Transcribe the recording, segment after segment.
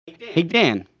Hey,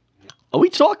 Dan, are we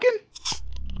talking?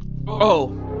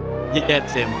 Oh, yeah,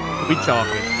 Tim. We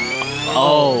talking.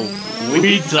 Oh,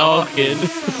 we talking.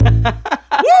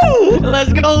 Woo!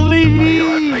 Let's go,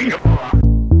 Lee!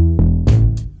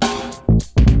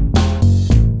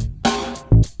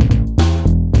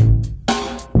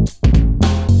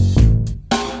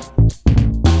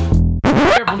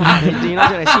 You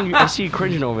know, I see you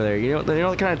cringing over there. You know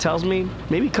what kind of tells me?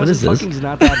 Maybe cousin fucking's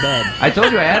not that bad. I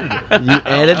told you I added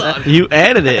it. You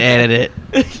added it.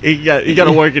 You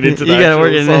gotta work it into the song. You gotta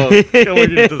work it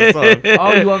into the song.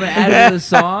 Oh, you want me to add it to the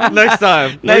song? Next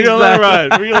time. We're gonna let it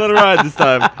ride. We're gonna let it ride this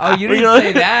time. Oh, you didn't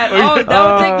say that? Oh, that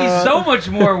would take me so much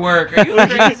more work. Are you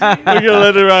crazy? We're gonna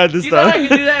let it ride this You thought I time.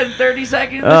 could do that in 30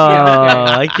 seconds? Oh,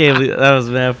 I can't believe that was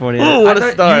mad funny. Ooh, what I a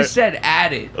thought start. You said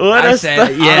add it. What I a said,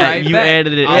 start. all Yeah, right, you bet.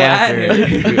 added it I'll after. add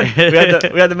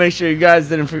it. we had to make sure you guys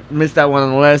didn't miss that one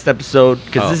on the last episode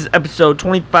because this is episode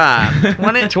 25.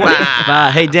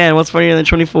 25. Hey, Dan, what's funnier than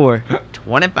 24?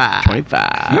 25.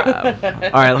 25.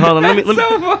 All right, hold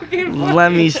on.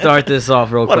 Let me start this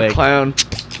off real What quick. a clown.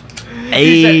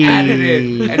 He Hey. said added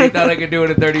it, and he thought I could do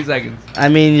it in 30 seconds. I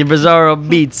mean, your Bizarro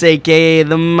Beats, aka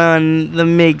the man that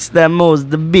makes that most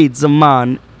the beats of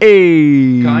man.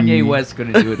 Hey. Kanye West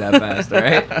couldn't do it that fast, all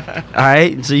right? All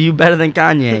right, so you better than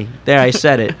Kanye. There, I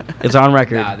said it. It's on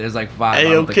record. Nah, there's like 5. Hey,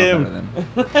 I don't yo, think I'm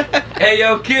better than. Hey,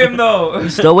 yo, Kim, though.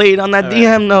 Still waiting on that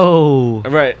DM, no.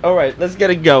 All right, let's get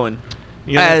it going.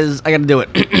 As I gotta do it.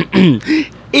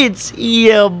 It's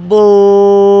your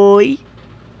boy,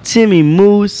 Timmy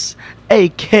Moose,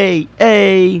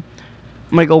 aka I'm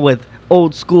gonna go with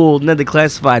old school, Ned the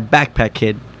Classified Backpack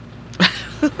Kid.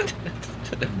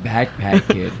 Backpack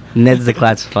Kid. Ned's the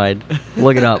Classified.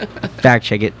 Look it up. Fact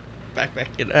check it.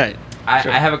 Backpack it. All right. I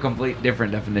have a complete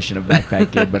different definition of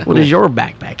backpack kid, but What is your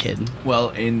Backpack Kid?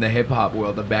 Well, in the hip hop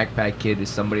world, the backpack kid is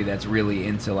somebody that's really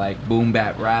into like boom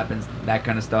bap rap and that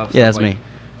kind of stuff. Yeah, that's like, me.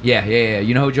 Yeah.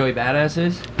 You know who Joey Badass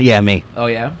is? Yeah, me. Oh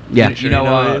yeah. Yeah. You Sure you know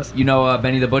who he know is.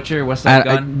 Benny the Butcher, West Side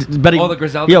Gun, all the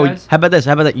Griselda yo, guys. how about this?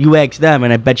 How about that? You ask them,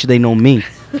 and I bet you they know me.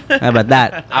 How about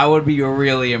that? I would be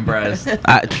really impressed.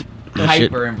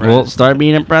 Hyper impressed. Well, start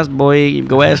being impressed, boy.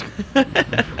 Go ask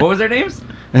What was their names?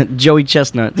 Joey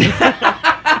Chestnut.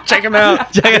 Check him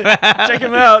out. Check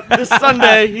him out. This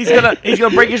Sunday, he's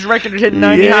gonna break his record and hit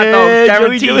 90 hot dogs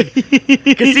guaranteed.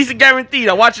 Because he's a guaranteed.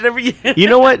 I watch it every year. You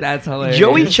know what? That's hilarious.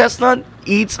 Joey Chestnut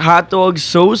eats hot dogs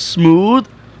so smooth,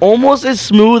 almost as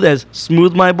smooth as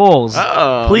Smooth My Balls.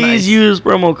 Oh, Please nice. use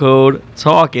promo code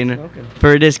TALKIN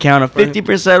for a discount of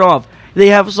 50% off. They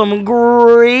have some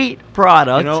great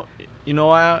products. You know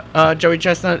why Joey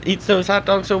Chestnut eats those hot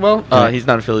dogs so well? He's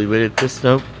not affiliated with this,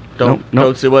 so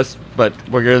don't sue us, but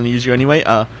we're going to use you anyway.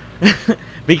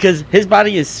 Because his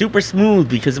body is super smooth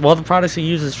because of all the products he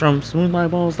uses from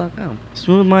smoothmyballs.com.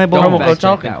 Smooth My Don't Balls. Promo code fact check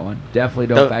Talkin'. that one. Definitely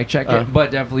don't fact check it,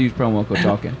 but definitely use promo code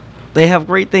Talkin'. They have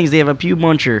great things. They have a pube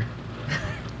muncher.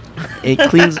 It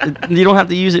cleans. You don't have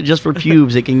to use it just for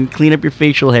pubes. It can clean up your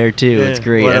facial hair too. It's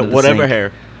great. out of the Whatever sink.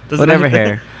 hair. Whatever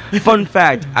hair. Fun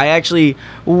fact: I actually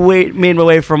made my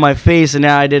way from my face, and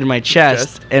now I did my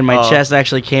chest, and my chest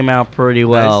actually came out pretty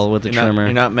well with the trimmer.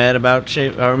 You're not mad about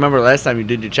shape? I remember last time you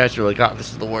did your chest, you were like, oh,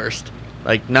 this is the worst.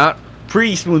 Like, not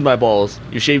pre-smooth my balls.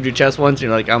 You shaved your chest once, and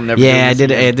you're like, I'm never doing Yeah, I this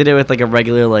did. again. I did it with like a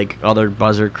regular like other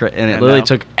buzzer, and it I literally know.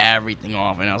 took everything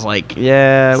off, and I was like,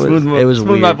 yeah, it was Smooth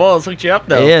weird. my balls hooked you up,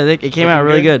 though. Yeah, it came out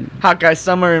really good. Hot guy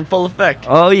summer in full effect.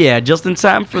 Oh yeah, just in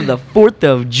time for the 4th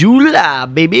of July,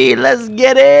 baby. Let's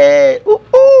get it.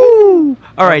 Woo-hoo.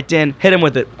 All right, Dan, hit him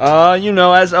with it.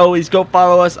 As always, go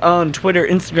follow us on Twitter,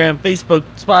 Instagram, Facebook,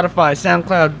 Spotify,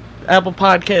 SoundCloud, Apple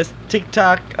Podcasts,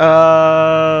 TikTok,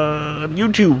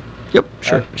 YouTube. Yep,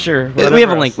 sure. Sure. We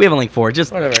have a link. We have a link for it.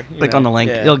 Just Whatever. click on the link.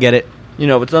 Yeah. You'll get it.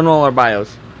 It's on all our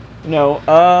bios.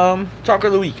 Talker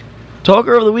of the week.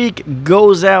 Talker of the week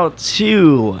goes out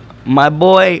to my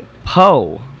boy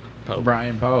Poe.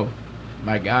 Brian Poe,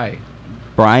 my guy.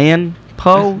 Brian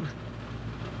Poe.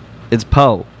 It's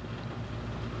Poe.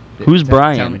 Who's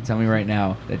Brian? Tell me right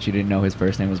now that you didn't know his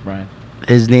first name was Brian.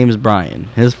 His name is Brian.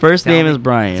 His first name is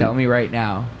Brian. Tell me right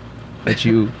now that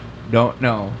you don't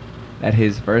know that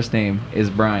his first name is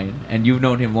Brian, and you've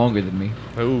known him longer than me.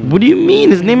 What do you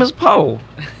mean? His name is Poe.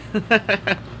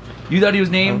 You thought he was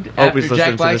named I hope after he's Jack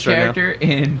listening to Black's this right now. character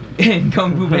in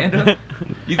Kung Fu Panda?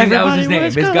 You think that was his name?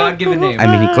 His God-given name? I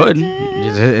mean, he could.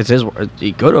 It's his.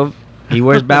 He could have. He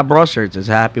wears Bob Ross shirts. It's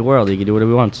a happy world. He can do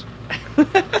whatever he wants.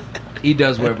 He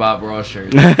does wear Bob Ross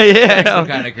shirts. Yeah. That's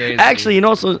kind of crazy. Actually, you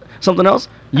know something else?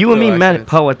 You and me met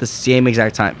Poe at the same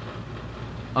exact time.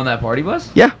 On that party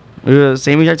bus? Yeah.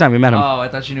 Same exact time we met him. Oh, I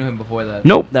thought you knew him before that.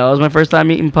 Nope, that was my first time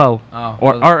meeting Poe. Oh,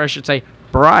 Or I should say,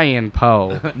 Brian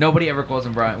Poe. Nobody ever calls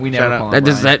him Brian. We Shout never out. call him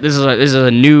Brian. This is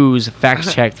a news fact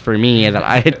check for me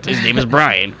that his name is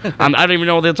Brian. I don't even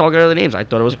know they're talking other names. I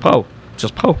thought it was Poe.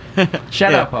 Just Poe.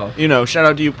 Shout out, Poe. You know, shout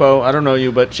out to you, Poe. I don't know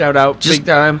you, but shout out Just- big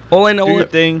time. All I know Do your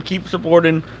is- thing. Keep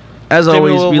supporting. As Timmy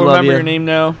always, will we love remember you. your name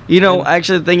now. You know,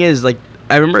 actually, the thing is, like,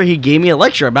 I remember he gave me a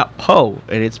lecture about Poe,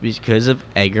 and it's because of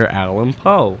Edgar Allan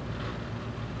Poe.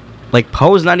 Like,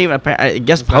 Poe's not even. I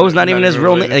guess It's not- Poe's not even not his even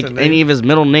real related name, to like name. any of his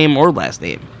middle name or last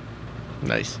name,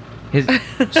 Nice.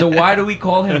 So why do we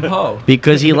call him Poe?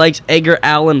 because he likes Edgar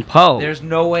Allan Poe. There's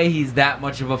no way he's that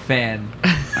much of a fan.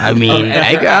 I mean, of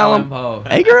Edgar Allan Poe.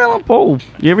 Edgar Allan Poe.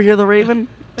 You ever hear The Raven?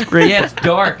 It's great. Yeah, it's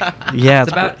dark. Yeah,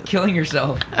 It's about killing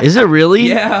yourself. Is it really?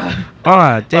 Yeah.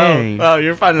 Ah, dang. Wow,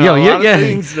 you're finding Yo, out a yeah, lot yeah. of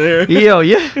things there. Yo,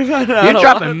 You're you're finding out a lot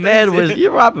dropping of mad things.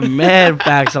 you're dropping mad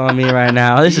facts on me right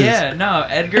now. This Yeah, is no,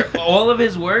 Edgar. All of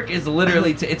his work is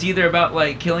literally. It's either about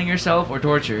like killing yourself or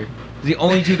torture. It's the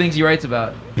only two things he writes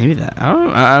about. maybe that. I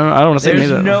don't want to say There's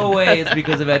maybe that. no way it's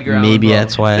because of Edgar Allan Maybe Poe.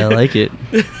 that's why I like it.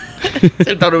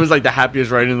 I thought it was like the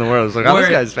happiest writing in the world. I was like, oh, this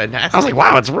Word. guy's fantastic. I was like,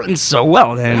 wow, it's written so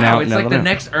well. Then Wow, now, it's now like that the I know.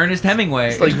 next Ernest Hemingway.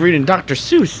 It's like reading Dr.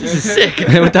 Seuss. This is sick.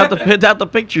 without the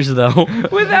pictures though.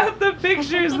 Without the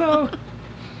pictures, though.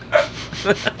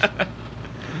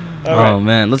 Oh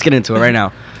man, let's get into it right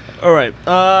now. All right.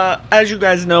 As you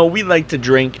guys know, we like to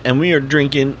drink, and we are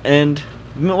drinking. And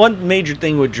one major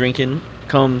thing with drinking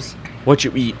comes what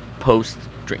you eat post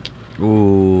drinking.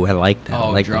 Ooh, I like that. I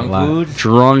Oh, like that a drunk lot. foods?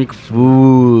 Drunk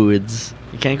foods.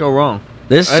 You can't go wrong.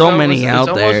 There's It's so almost- many it's out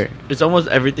almost- there. It's almost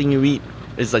everything you eat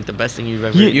is like the best thing you've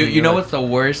ever You- eaten. You in you your know life. what's the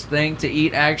worst thing to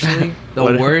eat actually? The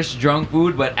What? worst drunk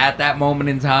food, but at that moment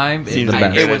in time, Seems the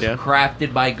best. it was idea.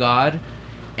 crafted by God.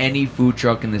 Any food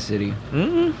truck in the city.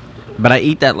 Mm-hmm. But I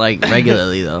eat that like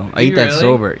regularly though. I Do eat you that really?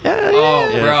 sober. Yeah. Oh,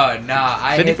 Yeah. bro, nah.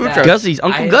 I City hit food that. truck. Gussie's, I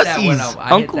Uncle hit that one Gussie's, up. I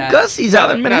hit Uncle that. Gussie's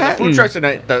out in The Manhattan. food trucks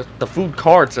tonight, the food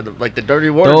carts, are like the dirty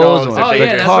water Those dogs. ones, that Oh, they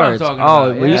yeah, do. that's what I'm cards. talking Oh,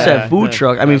 about, when you yeah. said food Yeah.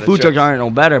 truck, I mean Yeah, food the trucks trucks. aren't no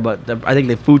better, but I think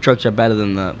the food trucks are better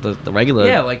than the regular.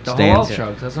 Yeah, like the stands. halal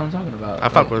trucks. That's what I'm talking about. I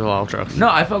fuck with halal trucks. No,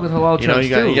 I fuck with halal You know, trucks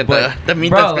you got too. you get but, the meat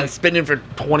bro, that's been like, spinning for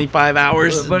 25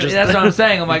 hours. But just- that's what I'm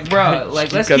saying. I'm like, bro, like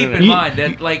Just let's cut keep it in in. mind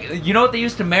that, like, you know what they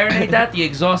used to marinate that? The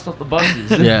exhaust off the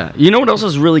buses. Yeah. You know what else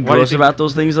is really Why do you gross think- about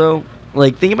those things though?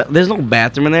 Like think about there's no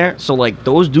bathroom in there, so like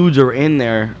those dudes are in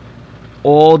there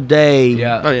all day,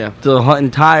 Yeah. Oh yeah, the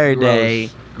entire day.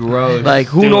 Gross. Like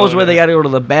who Still knows over where they there. got to go to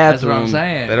the That's bathroom? what I'm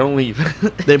saying. they don't leave.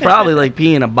 They probably like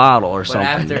pee in a bottle or But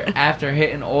something. after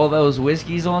hitting all those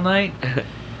whiskeys all night,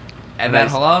 and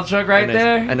Nice. that halal truck right a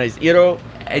there, nice gyro,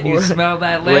 and you or- smell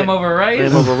that lamb over rice,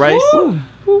 lamb over rice. Woo!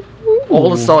 all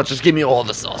the salt. Just give me all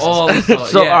the sauces. All the salt.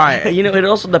 So yeah. all right, you know it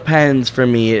also depends for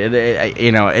me.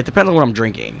 You know it depends on what I'm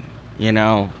drinking. You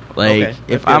know, like Okay, I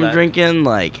if feel I'm that. drinking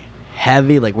like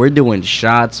heavy, like we're doing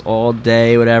shots all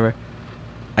day, whatever.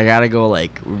 I gotta go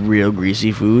like real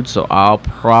greasy food, so I'll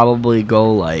probably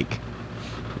go like.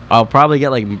 I'll probably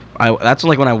get like that's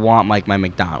like when I want like my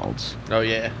McDonald's. Oh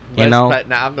yeah. You know?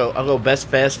 Nah, I'll go best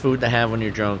fast food to have when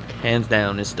you're drunk. Hands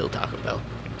down is still Taco Bell.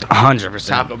 100%.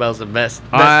 Taco Bell's the best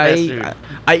fast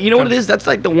food. You know what it is? That's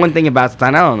like the one thing about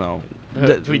Stein. I don't know.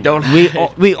 We don't We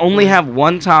have- we only have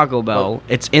one Taco Bell. Well,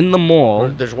 it's in the mall.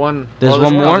 There's one. There's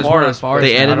one more? There's one on Forest.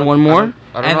 They I added don't- one more. I don't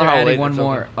And know they're how late adding one it's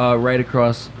more open. right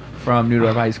across from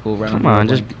Newdorf High School. Right Come on on,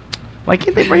 Broadway. just why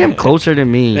can't they bring him closer to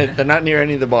me? They're not near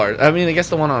any of the bars. I mean, I guess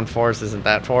the one on Forest isn't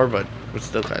that far, but it's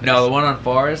still kind of. No, the one on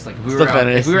Forest. Like if we Still were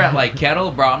kinda if we were is. at like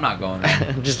Kettle, bro, I'm not going there.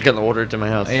 I'm just gonna order it to my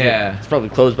house. Yeah. It's probably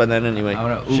closed by then anyway. I'm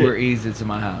gonna Shit. Uber Eats it to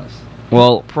my house.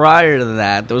 Well, prior to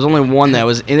that, there was only one that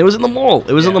was, and it was in the mall.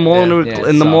 It was in Yeah, the mall, and, yeah, it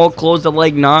and the mall sucked. closed at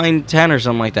like 9, 10 or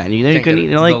something like that. And you Can't couldn't get eat.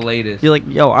 it. You're like, The latest. you're like,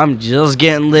 yo, I'm just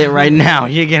getting lit right now.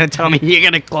 You're gonna tell me you're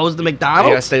gonna close the I gotta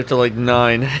McDonald's? stay up till like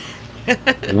 9.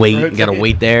 Wait, you gotta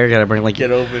wait there. Gotta bring like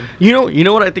Get open. You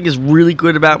know what I think is really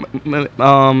good about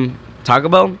Taco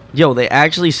Bell? Yo, they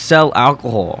actually sell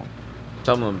alcohol.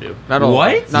 Some of them do. Not all.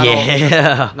 What? Not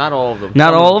Yeah. All, not all of them.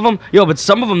 Not all of them. Yo, but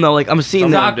some of them though. Like I'm seeing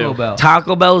Some that of them Taco do. Bell.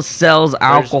 Taco Bell sells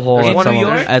alcohol there's at one some in of New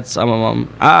them. York? At some of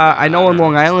them. I know in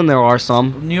Long Island there are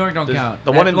some. New York don't There's- count.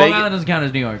 the one in Long Vegas- Island doesn't count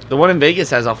as New York. The one in Vegas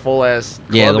has a full ass.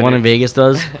 Yeah, the one in Vegas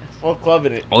does. Full club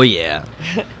in it. Oh yeah.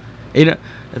 You know,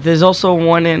 there's also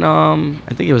one in I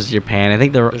think it was Japan. I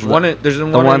think There's one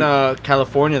in one-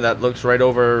 California that looks right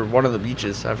over one of the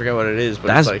beaches. I forget what it is, but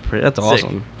That's it's like that's sick.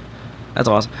 awesome. That's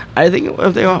awesome. I think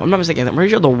if I'm not mistaken, I'm pretty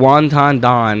sure the Wonton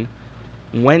Don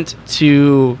went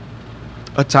to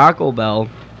a Taco Bell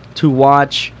to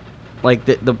watch like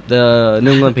the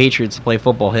New England Patriots to play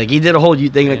football. Like he did a whole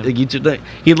thing, like the YouTube thing.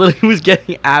 He literally was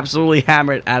getting absolutely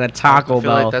hammered at a Taco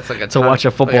Bell like that's like a to watch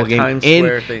a football game. Times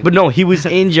Square thing. But no, he was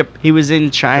in he was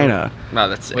in China. No,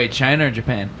 that's it. Wait, China or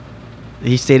Japan?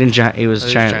 He stayed in China. He was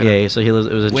was China. China. Yeah, so it was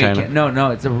in Wait, China.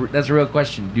 no, that's a real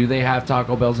question. Do they have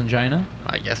Taco Bells in China?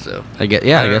 I guess so. I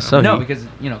guess so. No, He- because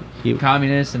he-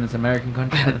 communist and it's American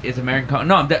country. It's American.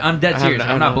 No, I'm dead serious.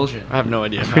 I'm not bullshit. I have no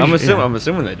idea. pretty I'm sure- assuming. yeah. I'm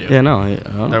assuming they do. yeah, no. I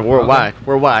don't know. They're worldwide.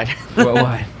 Worldwide.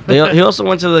 Worldwide. He also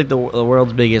went to like the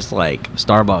world's biggest like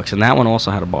Starbucks, and that one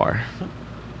also had a bar.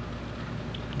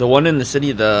 The one in the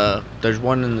city. There's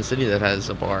one in the city that has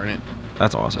a bar in it.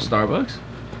 That's awesome. Starbucks.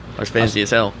 It's fancy as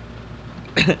hell.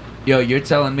 Yo, you're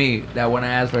telling me that when I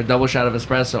ask for a double shot of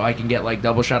espresso, I can get like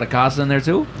double shot of Casa in there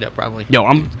too? Yeah, probably.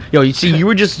 You see, you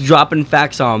were just dropping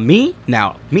facts on me.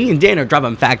 Now, me and Dan are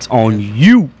dropping facts on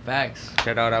you. Facts.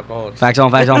 Shout out alcoholics. Facts on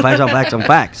facts on facts on facts on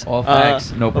facts. All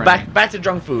facts. No but brand. back to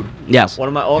junk food. Yes. One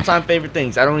of my all-time favorite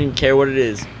things. I don't even care what it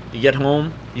is. You get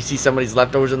home, you see somebody's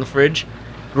leftovers in the fridge.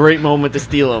 Great moment to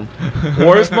steal them.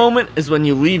 Worst moment is when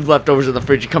you leave leftovers in the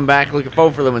fridge. You come back looking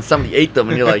forward for them, and somebody ate them,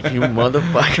 and you're like, "You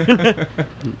motherfucker!"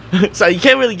 So you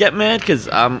can't really get mad because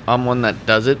I'm one that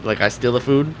does it. Like I steal the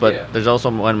food, but Yeah. there's also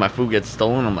when my food gets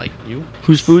stolen. I'm like, "You,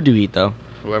 Whose food do you eat though?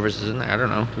 whoever's in there. I don't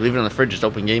know. Leave it in the fridge. It's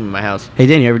open game in my house." Hey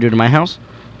Dan, you ever do it in my house?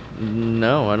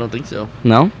 No, I don't think so.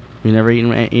 No. You never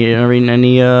eaten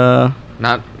any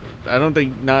Not. I don't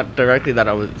think not directly that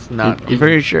I was not. I'm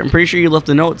pretty sure you left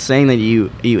a note saying that you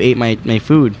ate my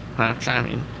food. I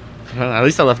mean, at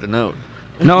least I left a note.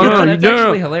 No, That's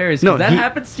actually hilarious. 'cause No, that he-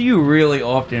 happens to you really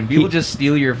often. People just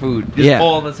steal your food just Yeah.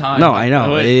 all the time. No, I know.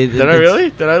 Oh, wait, did I it's- really?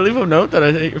 Did I leave a note that I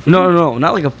ate your food? No,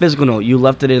 not like a physical note. You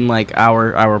left it in like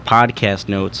our podcast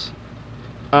notes.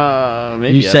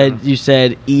 Maybe You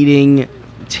said eating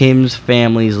Tim's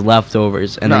family's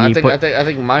leftovers, and no, then I you think, put I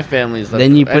think my family's.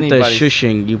 then you put the anybody's-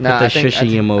 shushing. You put Nah, the I think-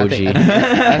 shushing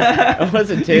emoji. It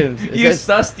wasn't Tim's. It You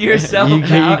says- sussed yourself you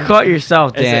out. caught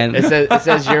yourself, It Dan.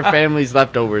 says your family's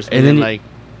leftovers, And and then then you- like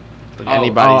Oh,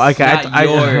 anybody's. okay. Not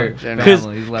your Because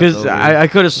family's I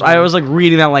could have I was like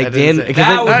reading that like I didn't Dan say- because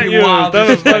That I- would Not be you, wild. that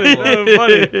was funny. That was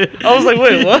funny. I was like,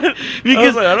 wait, what?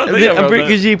 because I don't think I wrote that.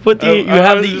 because you put the you I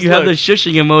have was the just you have the like-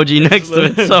 shushing emoji next to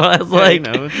it, so I was Yeah, like,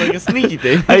 it's like a sneaky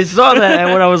thing. I saw that,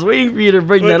 and when I was waiting for you to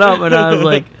bring that up, and I was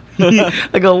like,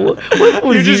 I go, what You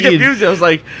was just he eating? confused. I was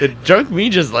like, did Junk Me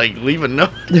just like leave a note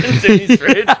in Timmy's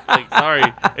fridge? Like, sorry,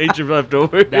 ate your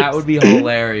leftovers. That would be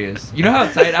hilarious. You know how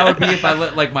tight I would be if I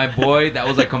let like my boy that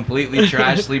was like completely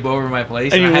trash sleep over my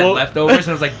place and And I you had woke- leftovers and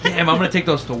I was like, damn, I'm gonna take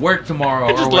those to work tomorrow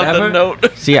I or just whatever. left a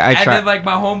note. See, I And tried. then like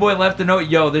my homeboy left a note,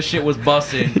 yo, this shit was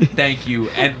busting, thank you.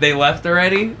 And they left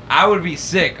already. I would be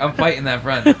sick. I'm fighting that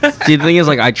friend. See, the thing is,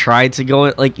 like, I tried to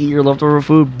go like eat your leftover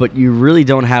food, but you really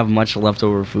don't have much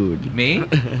leftover food. Me?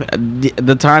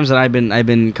 The times that I've been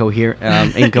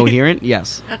incoherent,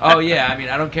 yes, Oh yeah, I mean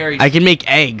I don't carry. I can make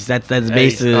eggs. That's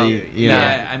basically you know.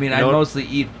 Yeah, I mean, I No. mostly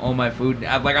eat all my food.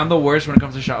 I'm the worst when it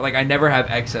comes to shop. Like, I never have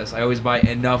excess. I always buy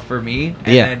enough for me,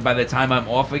 and Yeah. then by the time I'm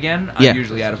off again, I'm Yeah.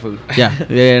 usually out of food. Yeah,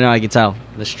 no, I can tell.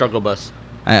 The struggle bus.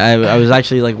 I was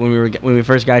actually like when we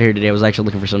first got here today, I was actually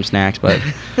looking for some snacks, but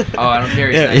Oh, I don't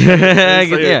carry Yeah. snacks.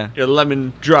 It's like Yeah. your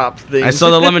lemon drop thing. I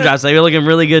saw the lemon drops. They were looking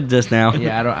really good just now.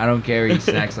 Yeah, I don't carry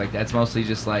snacks like that. It's mostly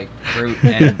just like fruit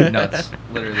and nuts,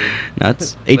 literally.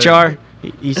 Nuts. HR.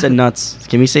 You said nuts.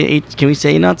 Can we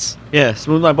say nuts? Yeah,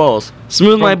 smooth my balls.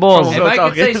 Smooth my balls. from- If I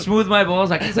could talking. say smooth my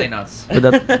balls, I can say nuts.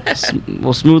 But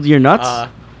well, smooth your nuts.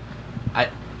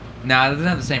 Nah, it doesn't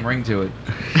have the same ring to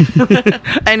it.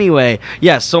 Anyway,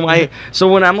 yes. So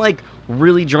when I'm like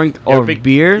really drunk You're or a big,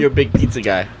 beer, You're a big pizza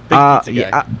guy. Big pizza guy.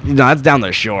 yeah, no, that's down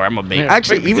the shore. I'm a big. Yeah,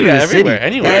 Actually, big even pizza in guy the city,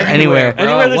 everywhere, anywhere. Bro,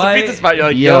 Anywhere there's why- a pizza spot, you're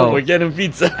like, Yo. yo, we're getting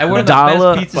pizza. And we're the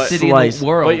Dollar best pizza but city slice. in the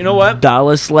world. But you know what?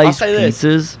 Dollar slice say this.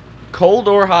 pizzas, Cold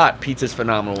or hot, pizza's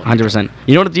phenomenal. 100%.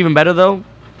 You know what's even better though?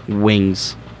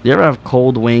 Wings. You ever have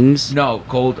cold wings? No,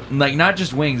 cold, like not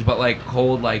just wings, but like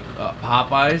cold, like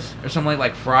Popeyes or something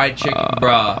like fried chicken,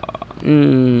 bruh.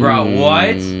 Bro,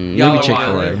 what? Y'all Maybe are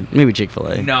Chick-fil-A. wildin'. Maybe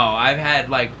Chick-fil-A. No, I've had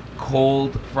like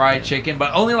cold fried chicken,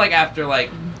 but only like after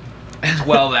like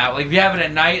 12 hours. Like if you have it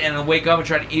at night and then wake up and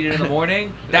try to eat it in the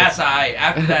morning, that's alright.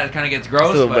 After that, it kind of gets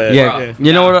gross. Still But bad. Yeah, bruh,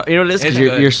 you know nah. what? You know what it is? 'Cause It's you're,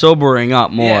 good. you're sobering up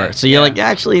more. Yeah, So you're yeah. like,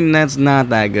 actually, that's not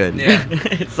that good. Yeah.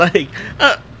 It's like,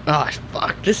 oh,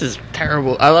 fuck, this is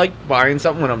terrible. I like buying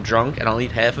something when I'm drunk, and I'll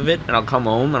eat half of it, and I'll come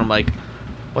home, and I'm like,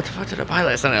 what the fuck did I buy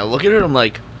last night? And I look at it, I'm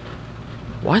like,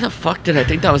 why the fuck did I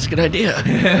think that was a good idea?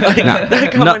 Like,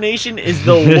 that combination is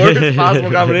the worst possible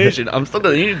combination. I'm still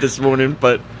gonna eat it this morning,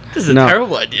 but this is a No.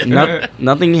 terrible idea.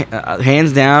 Nothing.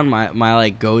 Hands down, my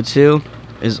like go-to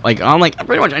is like on like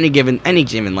pretty much any given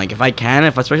like if I can,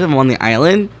 especially if I'm on the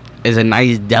island, is a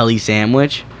nice deli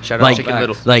sandwich. Shout out like, Chicken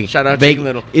Little. Like shout out bake, Chicken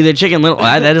Little. Either Chicken Little.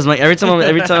 That is my every time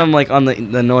I'm like on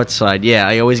the north side. Yeah,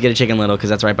 I always get a Chicken Little because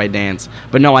that's right by Dance.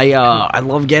 But no, I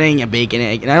love getting a bacon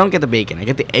egg, and I don't get the bacon. I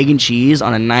get the egg and cheese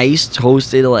on a nice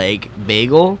toasted like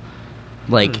bagel.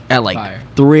 Like at like Fire.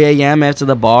 3 a.m. after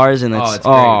the bars, and it's it's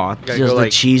great. just Go, the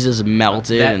cheese is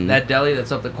melted. and that deli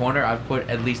that's up the corner, I've put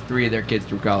at least 3 of their kids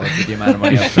through college with the amount of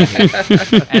money I've spent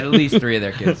here. At least 3 of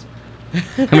their kids.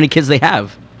 how many kids they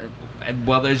have? And,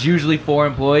 well, there's usually 4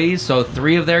 employees, so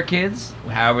 3 of their kids,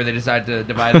 however they decide to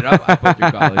divide it up, I put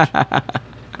through college.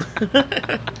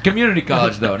 Community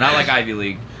college, though, not like Ivy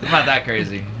League. I'm not that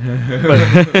crazy.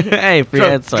 Hey, free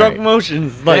Drunk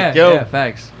motions. Like, yeah,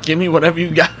 facts. give me whatever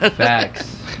you got.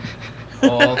 Facts.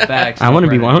 All facts. I want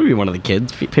to be Brennan. one of the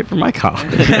kids. Pay for my college.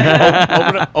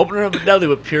 Open up a deli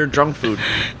with pure drunk food.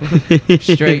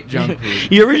 Straight junk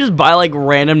food. You ever just buy like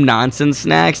random nonsense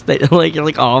snacks that like you're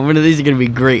like, oh, one of these are gonna be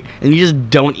great, and you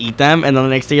just don't eat them, and then the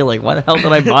next day you're like, why the hell did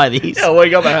I buy these? Yeah,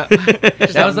 wake up.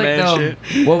 That was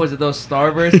like what was it? Those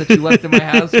Starbursts that you left in my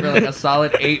house for like a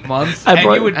solid 8 months, I and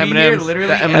brought you would be M&Ms. here literally.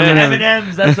 The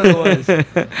M&Ms. That's what it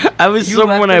was. I was You sober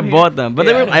left when I them here. bought them, but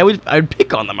Yeah. I would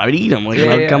pick on them. I would eat them. Like Yeah,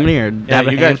 I would yeah. come in here, Yeah, have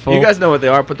a you guys, handful. you guys know what they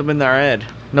are. Put them in our ad.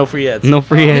 No free ads. No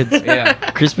free ads. Yeah.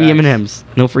 Crispy Facts. M&Ms.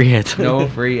 No free ads. No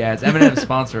free ads. M&M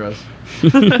sponsor us.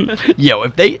 Yo,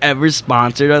 if they ever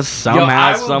sponsored us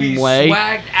somehow, some be way.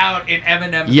 swagged out in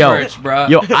M&M Yo, merch, bro.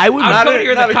 Yo, I would I'm not. coming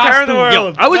here in the not a care in the costume.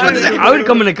 world. Yo, I would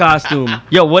come in a costume.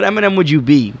 Yo, what M&M would you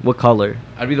be? What color?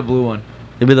 I'd be the blue one.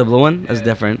 It'd be the blue one. That's Yeah.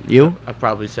 different. You? I'd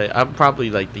probably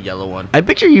like the yellow one. I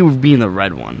picture you being the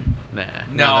red one. Nah.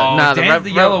 No, Dan's the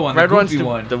yellow one, the Red one's goofy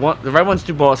too, one. The red one's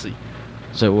too bossy.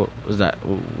 So what was that?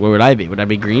 Where would I be? Would I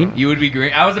be green? You would be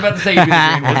green. I was about to say you'd be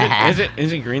the green one.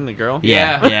 Is it green the girl?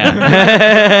 Yeah.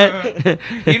 Yeah.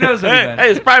 He knows what he meant. Hey,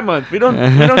 it's Pride Month. We don't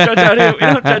judge out here. We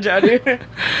don't judge out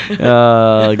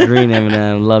here. Green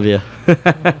M&M, love you.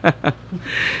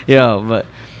 Yo, but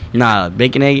nah,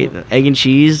 bacon, egg and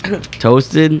cheese,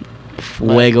 toasted,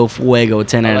 fuego,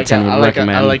 10 out of 10 would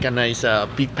recommend. I like a nice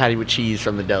beef patty with cheese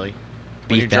from the deli.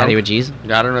 When beef you're patty drunk, with cheese.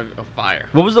 I don't know, a fire.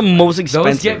 What was the most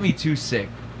expensive? Those get me too sick.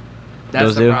 That's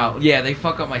Those the do? problem. Yeah, they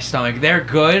fuck up my stomach. They're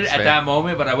good That's at fair. that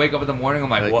moment, but I wake up in the morning, I'm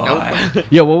like, Like, what? nope.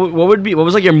 Yo, what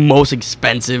was like your most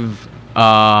expensive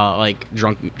like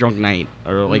drunk night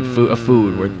or like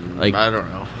food where like I don't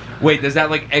know. Wait, does that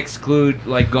like exclude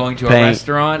like going to a Paying-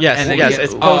 restaurant? Yes, and then yes, you get-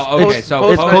 it's oh, okay.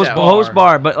 So it's post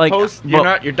bar, but like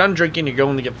You're done drinking. You're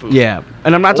going to get food. yeah,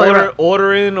 and I'm not talking about.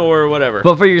 ordering or whatever.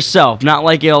 But for yourself, not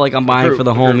like like I'm buying group, for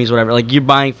the the group. homies, whatever. Like you're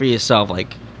buying for yourself.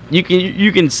 Like you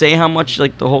can say how much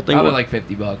like the whole thing. Probably was. like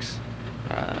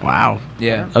 $50. Wow.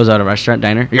 Yeah. I was at a restaurant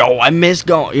diner. Yo, I miss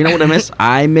going. You know what I miss?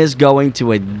 I miss going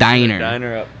to a diner.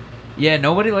 Diner up. Yeah,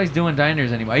 nobody likes doing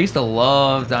diners anymore. I used to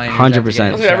love diners.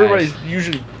 100%. Everybody's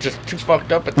usually just too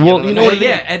fucked up at the Well, end of you the know night. what it is?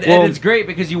 Yeah, and Well- it's great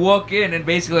because you walk in and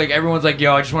basically like everyone's like,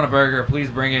 "Yo, I just want a burger. Please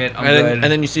bring it. I'm And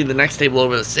good." then you see the next table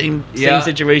over the same Yeah,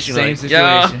 situation. Same like,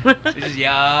 situation.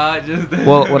 Yeah. Just just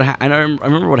Well, I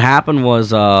remember what happened was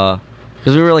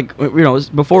because we were like it was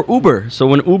before Uber. So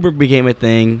when Uber became a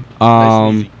thing, Nice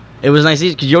and easy. it was nice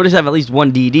because you always have at least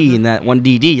one DD, and that one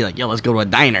DD, you're like, yo, let's go to a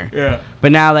diner. Yeah.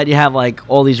 But now that you have like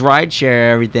all these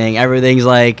rideshare, everything's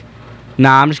like,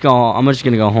 nah, I'm just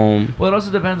gonna go home. Well, it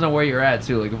also depends on where you're at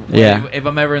too. Like, Yeah. if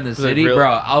I'm ever in the it city, real bro,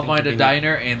 I'll find a inconvenient?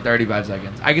 diner in 35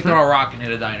 seconds. I can throw a rock and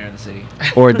hit a diner in the city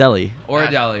Or a deli. or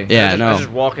a deli. Yeah. I no. just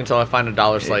walk until I find a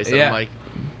dollar slice. And Yeah. I'm like,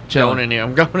 Chilling. going in here.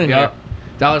 I'm going in Yep. here.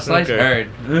 Dollar slice, Okay.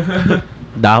 heard.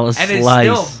 Dollar And it's slice.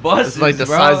 still busts. It's like the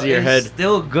bro. size of your It's head.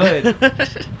 Still good.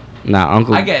 Nah,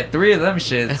 Uncle. I get 3 of them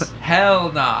shits.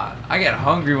 Hell nah. I get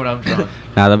hungry when I'm drunk.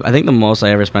 Nah, I think the most I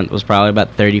ever spent was probably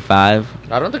about 35.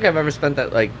 I don't think I've ever spent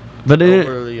that like But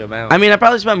overly amount. I mean, I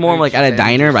probably spent more like at a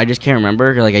diner, but I just can't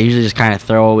remember. 'Cause, like I usually just kind of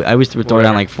throw. I used to throw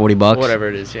down Whatever. like $40. whatever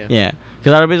it is. Yeah. Yeah,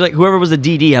 because I would be like, whoever was the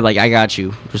DD, I'm like, I got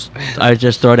you. I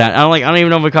just throw down. I don't even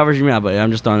know if it covers you now, but I'm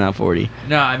just throwing down 40.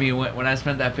 No, I mean when I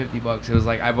spent that $50, it was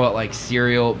like I bought like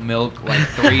cereal, milk, like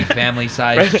 3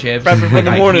 family-sized chips, Right in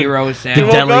the like morning. hero He sandwich.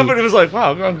 woke Deli. up and it was like,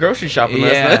 wow, I'm going grocery shopping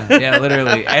last Yeah, night. yeah,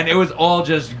 literally, and it was all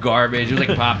just garbage. It was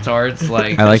like Pop Tarts,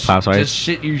 like I like Pop-Tarts. just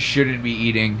shit you shouldn't be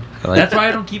eating. I like- That's why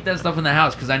I don't keep that stuff in the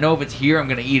house because I know if it's here, I'm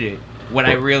gonna eat it when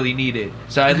I really need it.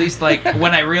 So at least like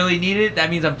when I really need it, that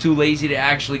means I'm too lazy to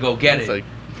actually go get It's it. like,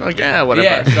 Like, yeah, whatever.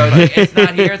 Yeah, so like, it's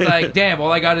not here. It's like, damn,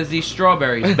 all I got is these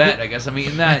strawberries. Bet, I guess I'm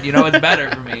eating that. You know, it's better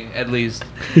for me, at least.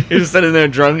 You're just sitting there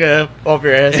drunk off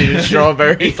your ass eating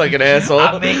strawberries like an asshole.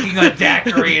 I'm making a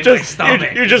daiquiri in my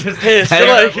stomach. You're just pissed. You're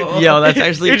like, Yo, that's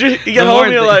actually. you get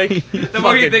home, you're like, the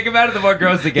more you think about it, the more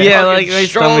gross it gets. Yeah, like my stomach's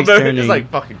strawberries. turning. It's like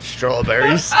fucking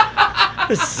strawberries.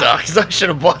 This sucks. I should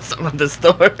have bought some at the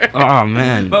store. Oh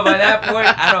man. But by that point,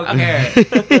 I don't care.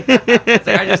 It's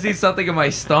like I just need something in my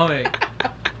stomach.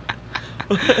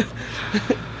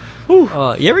 You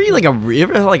ever eat you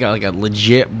ever have like a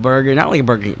legit burger? Not like a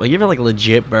burger, like you ever have like a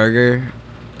legit burger,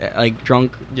 like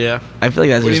drunk? Yeah. I feel like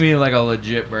that's What do just. you mean, like a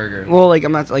legit burger? Well, like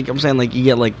I'm not like I'm saying like you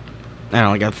get like I don't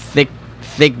know like a thick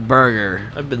burger.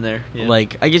 I've been there. Yeah.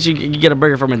 Like I guess you get a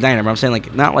burger from a diner, but I'm saying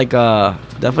like not like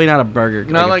definitely not a burger,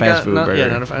 not like a fast food not, burger.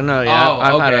 yeah, not a, no, yeah. Oh,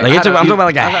 I've had okay. a, Like I've I'm had talking about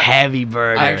like a I've had- heavy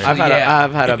burger. Actually,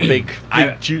 I've had a big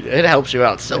it helps you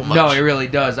out so much. No, it really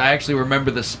does. I actually remember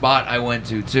the spot I went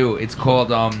to too. It's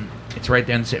called it's right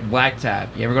there in Black Tap.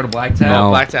 You ever go to Black Tap? No.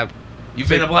 Black Tap You've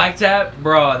been to Black Tap,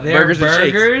 bro? Their Burgers and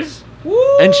shakes. burgers,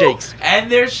 woo, and shakes. and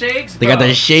their shakes. They got bro.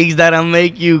 the shakes that'll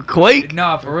make you quake.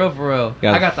 No, for real, for real.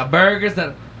 Yeah. I got the burgers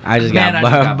that. I just Man, got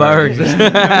I just got burgers.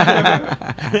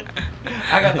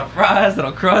 I got the fries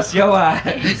that'll cross your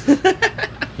eyes.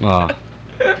 Oh.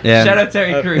 Yeah. Shout out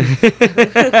Terry Crews.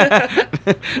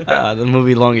 The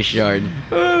movie Longest Yard.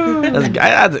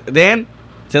 Dan,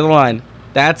 to the line.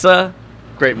 That's a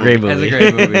Great movie. great movie. That's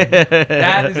a great movie.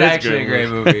 That is It's actually a great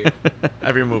movie.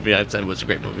 Every movie I've said was a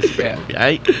great movie. It's a great Yeah. movie.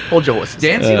 I hold your horses.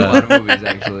 Dan's seen a lot of movies,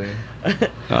 actually.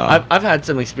 I've had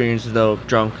some experiences though,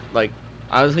 drunk. Like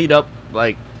I was heat up.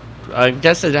 Like I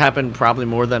guess it happened probably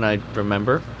more than I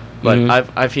remember. But Mhm.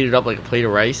 I've heated up like a plate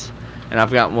of rice, and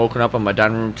I've gotten woken up on my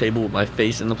dining room table with my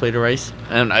face in the plate of rice,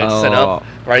 and I set up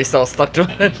rice all stuck to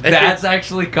my face. That's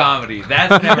actually comedy.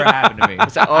 That's never happened to me.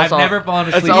 It's I've also- never fallen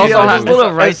it's asleep. also There's happened- little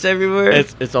it's- rice everywhere.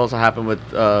 It's also happened with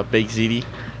baked ziti.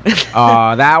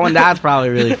 Oh, that's probably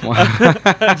really fun.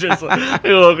 I just like,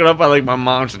 woken up by like my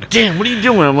mom. She's like, "Damn, what are you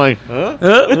doing?" I'm like, "Huh?"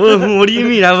 What do you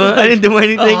mean? I didn't do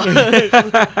anything.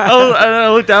 I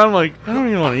looked down. I'm like, I don't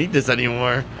even want to eat this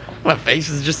anymore. My face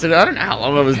is just. I don't know how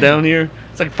long I was down here.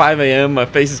 It's like 5 a.m. My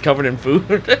face is covered in food.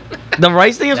 The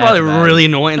rice thing is That's probably bad. really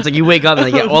annoying. It's like you wake up and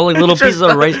you get all like little Just pieces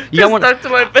of rice. You got just one. stuck to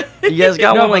my face. You guys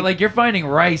got No, one but like. like you're finding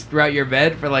rice throughout your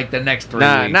bed for like the next 3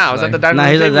 Nah, weeks. I was at the dining Nah,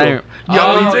 room he's at table. the dining room. Oh,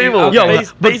 Yo, table. okay. Yo,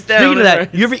 Face- but face down speaking of in that, rice.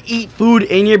 you ever eat food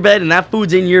in your bed and that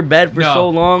food's in your bed for No. so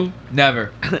long?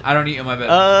 Never. I don't eat in my bed.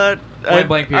 I,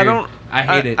 blank I period. don't. I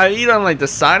hate it. I eat on like the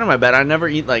side of my bed. I never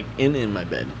eat like in my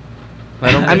bed.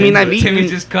 I don't. I mean, I've eaten.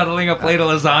 Timmy's just cuddling a plate of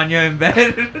lasagna in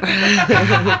bed.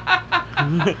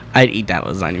 I'd eat that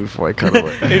lasagna before I cuddle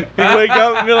it. You wake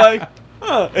up and be like,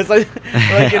 oh, it's like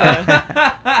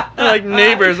like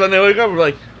neighbors when they wake up, we're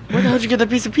like, where the hell did you get that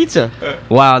piece of pizza?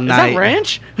 Wild Is night. that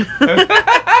ranch?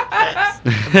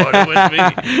 Party with me.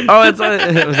 Oh, it's was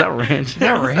that ranch? Is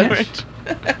that ranch?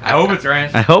 I hope it's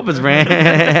ranch. I hope it's ranch.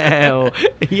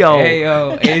 Yo. Hey,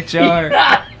 yo, HR.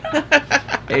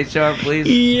 HR, please.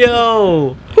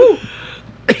 Yo.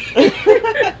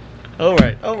 All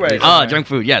right. Oh, junk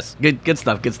food. Yes. Good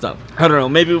stuff. I don't know.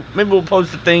 Maybe we'll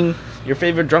post a thing, your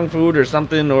favorite drunk food or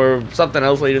something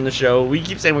else later in the show. We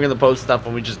keep saying we're gonna post stuff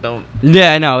and we just don't.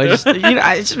 Yeah, I know. It's just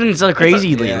it's just been so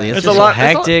crazy lately. It's it's just a lot- so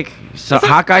hectic. So it's a-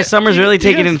 Hawkeye Summer's really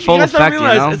taking in full guys don't effect. You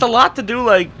realize know. It's a lot to do,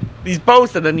 like these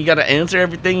posts, and then you got to answer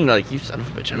everything. You're like, you son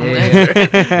of a bitch, I don't Yeah.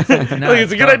 answer. No, Like,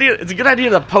 it's a good tough. idea. It's a good idea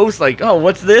to post like, oh,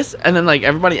 what's this? And then like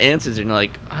everybody answers, and you're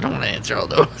like, I don't want to answer all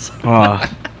those. Oh,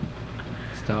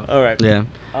 It's tough. All right. yeah.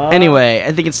 Anyway,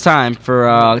 I think it's time for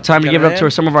time to Got give it an up to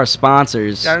ad? some of our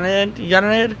sponsors. Got an ad? You got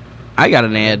an ad? I got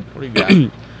an ad. What do you got?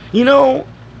 You know,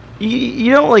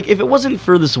 you know, like if it wasn't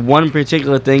for this one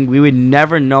particular thing, we would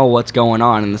never know what's going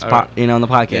on in this, All right. in the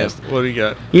podcast. What do you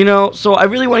got? You know, so I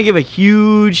really want to give a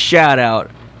huge shout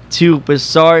out to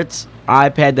Bassart's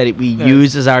iPad that we Nice.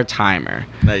 use as our timer.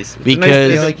 Nice. It's a nice Because- I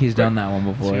thing. feel like he's done that one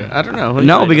before. I don't know.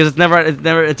 No, because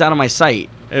it's out of my sight.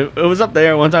 it was up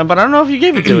there one time, but I don't know if you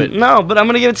gave it to it. No, but I'm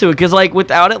gonna give it to it because like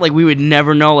without it, like we would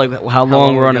never know like how long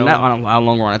long we're we're on going. how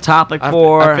long we're on a topic I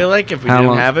for. feel like if we how didn't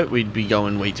long- have it, we'd be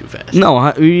going way too fast.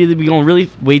 No, we'd either be going really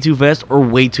way too fast or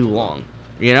way too long.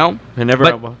 You know? I never.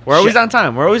 But We're always sh- on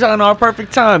time. We're always on our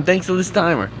perfect time, thanks to this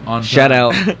timer. On Shout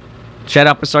time. out. Shout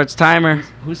out Bassart's timer.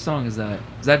 Whose song is that?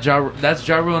 Is that That's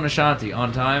Ja Rule and Ashanti,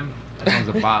 On Time? That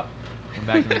song's a bop. From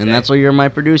back in the And day. that's why you're my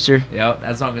producer. Yep,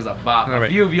 that song is a bop. All A right.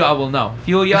 few of y'all will know. A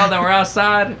few of y'all that were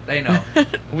outside, they know.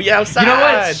 We outside. You know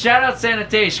what? Shout out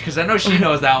Sanitation, because I know she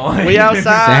knows that one. We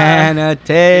outside.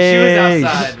 Sanitation. She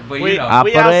was outside, but We- you know.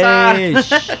 we outside.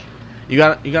 Operation. You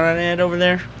got an ad over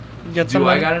there? You got Do something?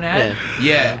 I got an ad?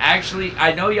 Yeah. Actually,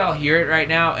 I know y'all hear it right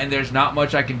now, and there's not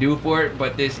much I can do for it.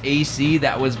 But this AC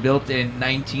that was built in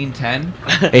 1910,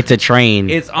 It's a train.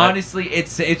 it's honestly,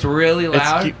 it's really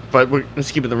loud.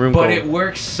 Let's keep it in the room But cold. it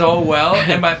works so well,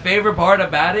 and my favorite part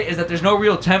about it is that there's no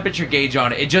real temperature gauge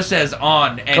on it. It just says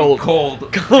on and Cold.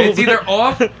 cold. Cold. It's either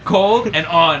off, cold, and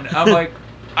on. I'm like,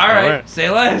 all right, right. say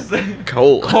less.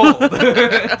 Cold. Cold. And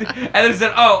then it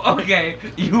said, oh, okay,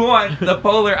 you want the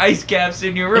polar ice caps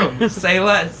in your room. Say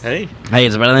less. Hey. Hey,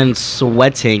 it's better than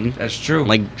sweating, That's true.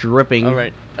 like dripping. All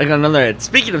right. I got another ad.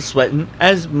 Speaking of sweating,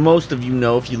 as most of you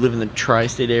know, if you live in the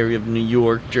tri-state area of New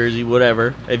York, Jersey,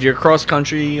 whatever, if you're cross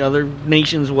country, other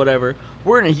nations, whatever,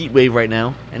 we're in a heat wave right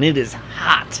now, and it is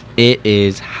hot It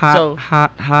is hot, So-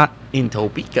 hot. in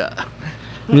Topeka.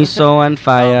 Me so on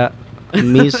fire.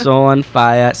 Me so on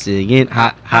fire. Singing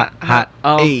hot.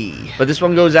 Hey. But this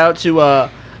one goes out to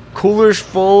coolers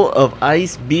full of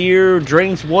ice, beer,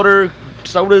 drinks, water,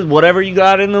 sodas, whatever you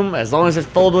got in them. As long as it's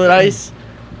filled with ice,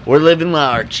 we're living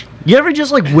large. You ever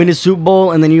just like win a Super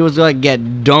Bowl and then you was like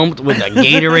get dumped with a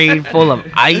Gatorade full of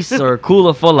ice or a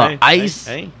cooler full of ice?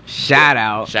 Hey. Shout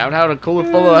out. Shout out a cooler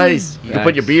full of ice. You can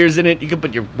put your Facts. beers in it. You can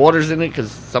put your waters in it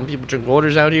because some people drink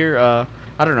waters out here.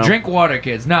 I don't know. Drink water,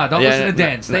 kids. No, don't listen to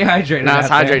Dan. Stay hydrated. No, it's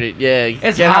out there. hydrated. Yeah,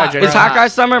 It's get hot. hydrated. It's hot guy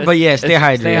summer, but yeah, stay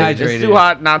hydrated. stay hydrated. It's too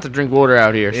hot not to drink water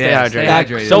out here. Stay Yeah, hydrated. stay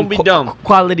hydrated. Don't be dumb.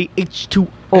 Quality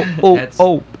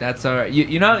H2O. That's all right.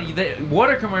 You know,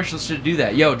 water commercials should do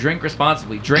that. Yo, drink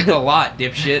responsibly. Drink a lot,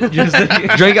 dipshit. Just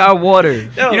Drink our water. You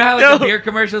know how like the beer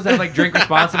commercials have like drink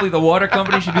responsibly? The water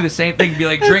company should do the same thing. Be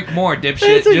like, drink more,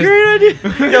 dipshit. That's a great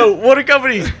idea. Yo, water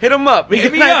companies, hit them up.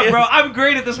 Hit me up, bro. I'm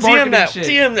great at this marketing TM that. shit.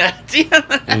 TM that. TM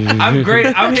that. I'm great.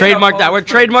 I'm hitting Trademark up that. all We're the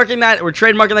Spring. trademarking that. We're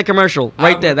trademarking that commercial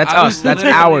right there. That's I'm us. That's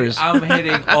literally- ours. I'm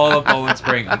hitting all of Poland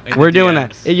Spring. in We're the doing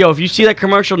DMs. that. Hey, yo, if you see that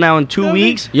commercial now in 2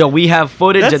 weeks, yo, we have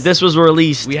footage That's- that this was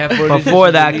released We have footage before this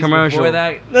was that released commercial. Before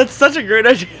that, That's such a great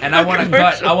idea. and I want to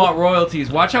cut. I want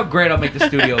royalties. Watch how great I'll make the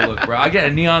studio look, bro. I get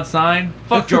a neon sign.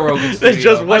 Fuck Joe Rogan's studio. That's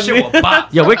just My one shit will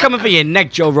pop. Yo, we're coming for your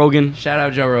neck, Joe Rogan. Shout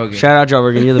out Joe Rogan. Shout out Joe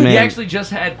Rogan. You're the man. He actually just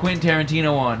had Quentin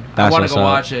Tarantino on. I That's want to what's go up.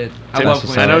 watch it. I Tim- love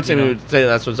what's Quentin I know Tarantino. Timmy would say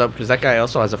that's what's up because that guy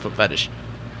also has a foot fetish.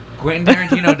 Quentin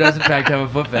Tarantino does in fact have a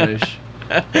foot fetish.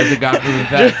 As a God-proven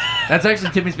fact. That's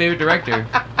actually Timmy's favorite director.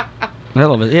 I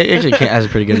love it. He actually has a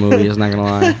pretty good movie. I'm not gonna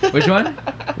lie. Which one?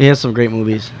 He has some great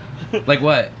movies. Like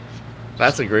what?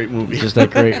 That's a great movie. Just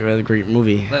that great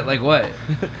movie. Like what?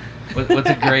 What's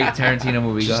a great Tarantino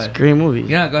movie? Go Just ahead. great movies.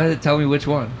 Yeah, go ahead and tell me which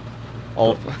one.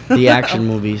 all. The action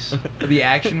movies. The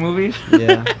action movies?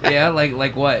 Yeah. Yeah,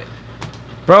 like what?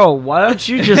 Bro, why don't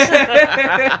you just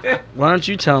why don't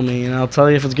you tell me and I'll tell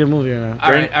you if it's a good movie or not?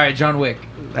 All right, John Wick,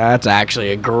 That's actually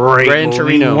a great Gran movie.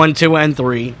 Torino. 1, 2, and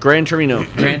 3. Gran Torino.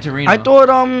 Gran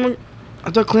Torino. I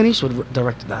thought Clint Eastwood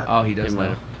directed that. Oh, he does He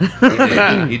know.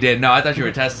 might He did. No, I thought you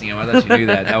were testing him. I thought you knew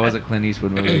that. That was a Clint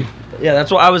Eastwood movie. Yeah,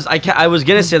 that's what I was. I was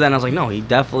gonna say that, and I was like, no, he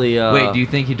definitely. Wait, do you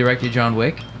think he directed John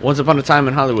Wick? Once Upon a Time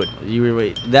in Hollywood. You were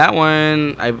wait. That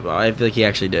one, I feel like he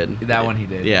actually did. That one he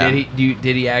did. Yeah. Did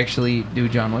he actually do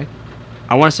John Wick?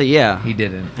 I want to say yeah. He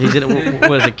didn't. He did.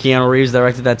 What is it? Keanu Reeves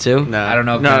directed that too. No, I don't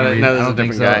know. If No, Keanu no, Reeves- no, I that's don't a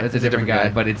think different so. guy. It's a different guy,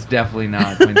 but it's definitely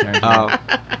not Quentin Tarantino.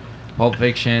 Oh, Pulp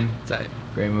Fiction, Sorry.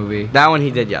 great movie. that one he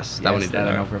did. Yes, that one he Yes, did.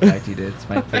 I know for a fact he did. It's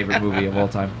my favorite movie of all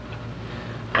time.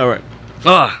 All right.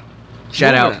 Ugh.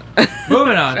 Shout out.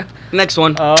 Moving on. Next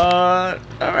one. All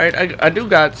right. I do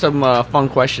got some fun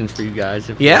questions for you guys.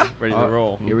 If Yeah? you're ready to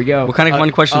roll. Here we go. What kind of fun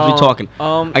questions we talking?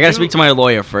 I gotta you- speak to my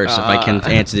lawyer first if I can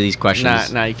answer these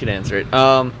questions. Nah, you can answer it.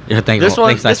 Yeah, This one,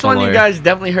 thanks, this my one you lawyer. guys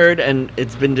definitely heard, and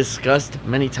it's been discussed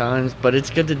many times, but it's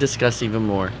good to discuss even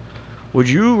more. Would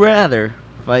you rather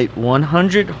fight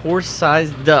 100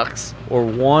 horse-sized ducks or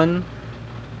one?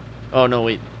 Oh no,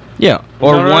 wait. Yeah,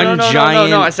 or No, no, one no, no, giant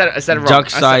No, I said it wrong.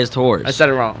 duck-sized horse. I said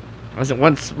it wrong. I said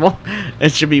one small.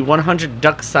 It should be 100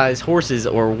 duck-sized horses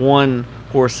or one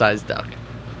horse-sized duck.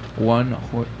 One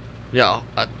horse. Yeah,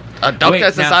 a duck Wait,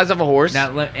 that's the now- size of a horse.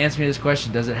 Now, answer me this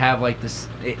question: does it have like this?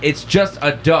 It's just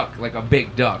a duck, like a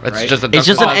big duck, It's right? just a duck It's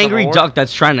just the an size of a angry horse. duck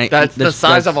that's trying to. That's the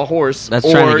size of a horse. that's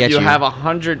trying to or get you you. have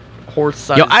 100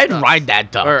 horse-sized. Yo, I'd ducks. ride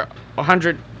that duck. Or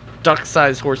 100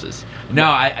 duck-sized horses. No,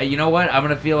 I. You know what? I'm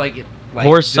gonna feel like like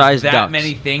Horse-sized just that ducks.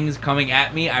 many things coming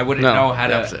at me. I wouldn't No, know how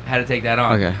the opposite. to take that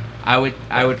on. Okay. I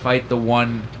would fight the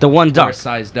one The one duck.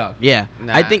 horse-sized duck. Yeah,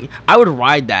 Nah. I think I would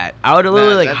ride that. I would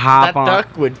literally Nah, hop that on.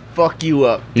 duck would fuck you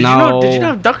up. Did No. Did you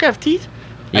know duck have teeth?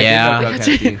 Yeah. I think duck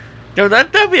has teeth. Yo,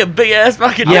 that'd be a big ass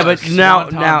fucking. Yeah, duck. but now,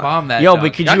 Swanton bomb that yo, duck.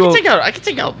 but could I you? can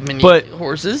take out many But-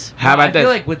 horses. How No, about I feel this?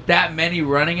 like with that many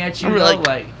running at you, I'm though, like-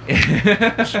 like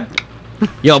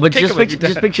Yo, but Kick just him if you picture,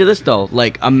 just die. picture this though.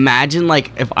 Like, imagine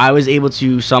like if I was able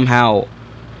to somehow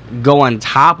go on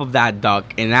top of that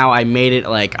duck, and now I made it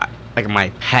like my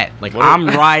pet. Like What I'm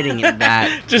if- riding at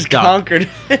that. Just duck. conquered.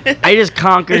 I just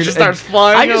conquered. It just starts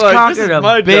flying. I You're just like, conquered this is a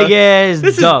my big duck. ass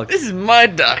This duck. Is, this is my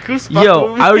duck. Who's fucking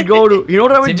Yo, with me? I would go to. You know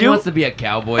what I would Timmy do? wants to be a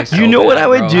cowboy. So You know what bad, I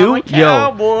would bro. do? I'm a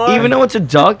cowboy. Yo, even though it's a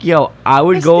duck, yo, I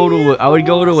would go to I would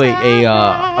go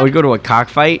to a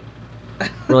cockfight,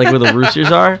 where like where the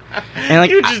roosters are, and like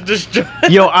You just destroy.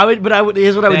 yo, here's what I would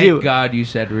Thank do. God you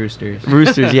said roosters.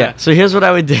 Roosters, yeah. So here's what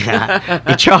I would do.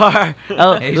 HR,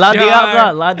 la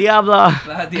diabla, la diabla.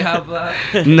 Blah, blah,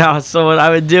 blah. No, so what I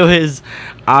would do is,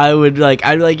 I'd be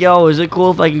like, yo, is it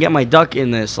cool if I can get my duck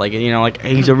in this? Like, you know, like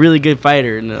he's a really good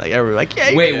fighter, and like everyone's like, yeah.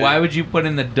 you Wait, can. why would you put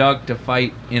in the duck to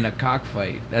fight in a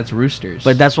cockfight? That's roosters.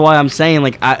 But that's why I'm saying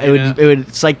like it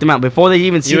would psych them out before they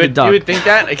even see You the would, duck. you would think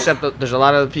that, except that there's a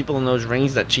lot of people in those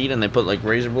rings that cheat and they put like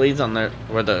razor blades on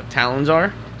where the talons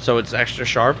are, so it's extra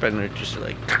sharp and they're just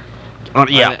like.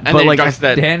 Yeah, and but then like your duck's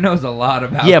dead. Dan knows a lot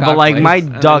about yeah, but like my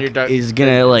cockfights. then duck your duck- is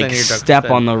gonna then like your duck's step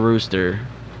dead. on the rooster.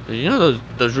 You know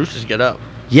those roosters get up.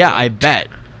 Yeah, I bet.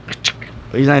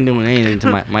 He's not doing anything to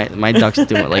my duck's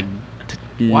doing like.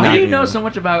 Why do you nothing. know so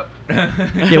much about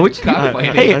Yeah, what you-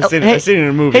 cockfighting? Hey, I've seen hey, it in the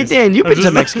Hey movies. Dan, you've I'm been to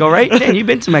just- Mexico, right? Dan, you've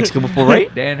been to Mexico before,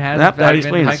 right? Dan has. That in fact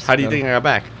explains been to it. How do you Mexico. think I got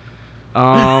back?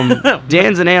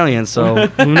 Dan's an alien, so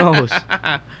who knows?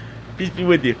 Peace be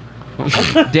with you.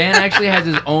 Dan actually has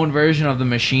his own version of the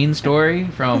machine story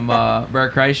from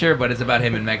Bert Kreischer, but it's about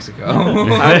him in Mexico.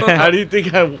 How do you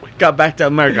think I got back to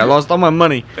America? I lost all my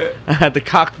money. I had the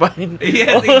cockfighting. He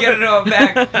has to get it all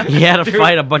back. He had to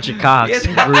fight a bunch of cocks.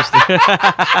 Yes. Rooster.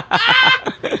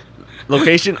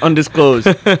 Location undisclosed.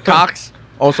 Cocks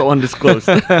also undisclosed.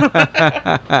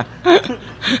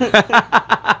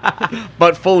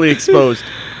 But fully exposed.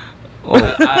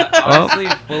 Honestly,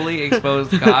 fully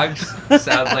exposed cogs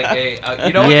sounds like a.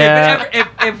 You know, Yeah.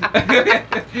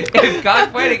 if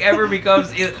cockfighting ever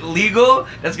becomes illegal,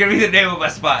 that's gonna be the name of my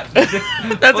spot. That's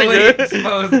fully a good.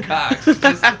 exposed cocks.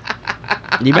 Just,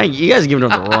 You guys are giving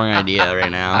up the wrong idea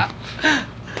right now.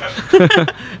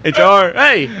 HR,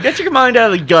 hey, get your mind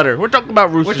out of the gutter. We're talking about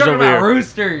we're roosters talking over about here.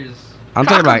 roosters. I'm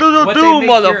talking about. Cock-a-doodle-doo,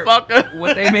 motherfucker.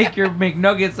 What they make your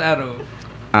McNuggets out of?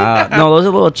 No, those are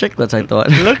little chiclets. I thought.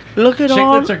 Look at all.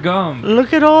 Chiclets are gum.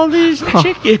 Look at all these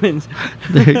chickens.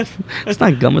 It's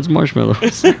not gum. It's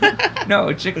marshmallows. No,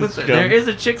 chiclets. It's There gum. is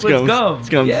a It's chiclet's gum. gum. It's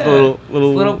gum. It's Yeah. little- It's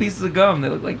little- little pieces of gum. They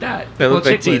look like that. They look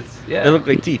Little like teeth. chiclets. Yeah. They look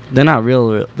like teeth. They're not real.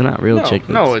 They're not real no, chiclets.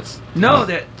 No, it's No,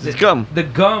 it's gum. The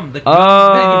gum. The Oh.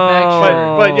 gum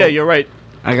manufacturer. But yeah, you're right.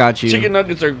 I got you. Chicken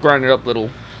nuggets are grinded up little.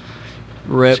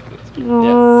 Rip.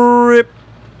 Yeah. Rip.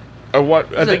 Or what?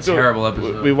 I This think is a terrible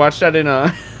episode. We watched that in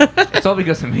It's all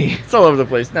because of me. It's all over the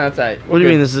place. No, it's alright. What do you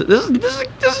mean? This is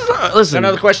listen.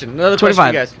 Another question. Another question,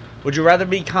 25. you guys. Would you rather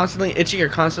be constantly itchy or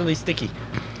constantly sticky?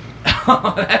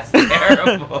 Oh, that's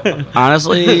terrible.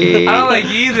 Honestly, I don't like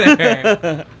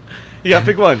either. You gotta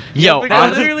pick one. Yo, That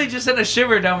honestly- literally just sent a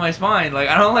shiver down my spine. Like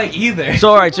I don't like either. So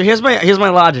all right, so here's my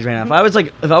logic right now.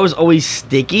 If I was always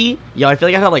sticky, yo, I feel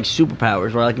like I have like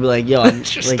superpowers where I could be like, yo, I'm,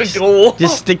 Just like, stick to the wall.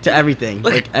 just stick to everything,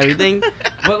 like everything.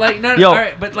 But like no, Yo. all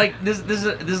right, but like this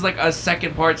is like a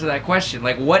second part to that question.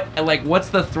 What's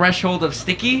the threshold of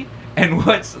sticky and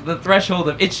what's the threshold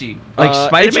of itchy? Like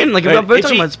Spider-Man, itchy- like if we're talking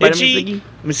itchy- about Spider-Man itchy sticky.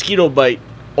 mosquito bite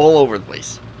all over the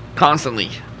place, constantly,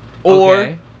 or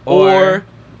Okay. Or-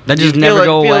 That you just feel never like,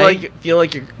 go away. Feel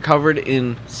like you're covered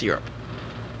in syrup.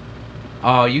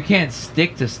 Oh, you can't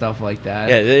stick to stuff like that.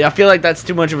 Yeah, I feel like that's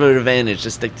too much of an advantage to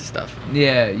stick to stuff.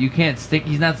 Yeah, you can't stick.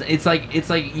 He's not. It's like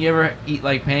you ever eat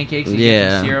like pancakes. And you Yeah.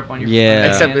 get some syrup on your. Yeah.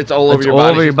 Except hand? it's all over It's your all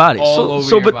body. over your body. all So, over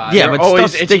so your but body. yeah, You're but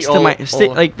always stuff itchy sticks to my.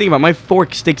 all- Like think about it, my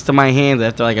fork sticks to my hands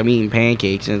after like I'm eating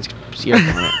pancakes and it's syrup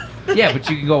on it. Yeah, but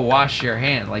you can go wash your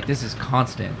hand. Like this is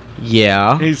constant.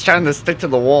 Yeah, He's trying to stick to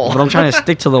the wall. but I'm trying to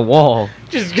stick to the wall.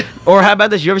 Just Or how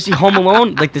about this? You ever see Home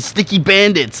Alone? Like the sticky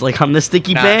bandits. Like I'm the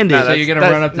sticky Nah, bandit. nah, So you're gonna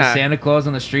that's- run up to nah. Santa Claus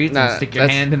on the streets Nah, and stick your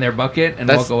that's- hand in their bucket and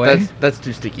that's walk away. that's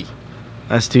too sticky.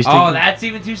 That's too sticky. Oh, that's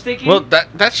even too sticky. Well,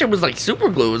 that shit was like super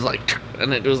glue. It was like,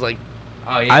 and it was like,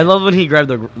 oh yeah. I love when he grabbed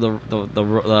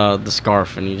the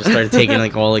scarf and he just started taking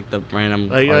like all like the random.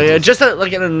 like parts. just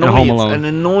like an Home annoyance, Alone. an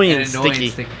annoyance, An annoying sticky,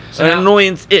 stick. So an now-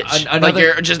 annoyance itch. another- like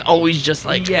you're just always just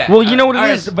like, yeah. Well, you know what it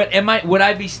alright, is? so- but would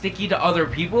I be sticky to other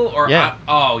people or? Yeah.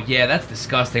 Oh yeah, that's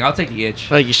disgusting. I'll take the itch.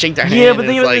 like you shake their hand. Yeah, but and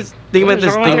think it's about like, this. Think about what is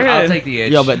this. wrong with Think, your I'll head? take the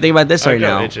itch. yo, but think about this I'll right go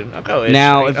now. itching. I'll go itching.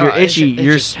 Now, Like, if you're oh, itch- itchy, itch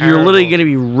is you're literally terrible. gonna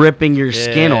be ripping your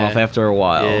skin Yeah. off after a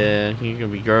while. Yeah, you're gonna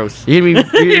be gross. You're gonna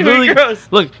be, you're You're literally, gross.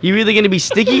 look, you're either gonna be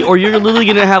sticky or you're literally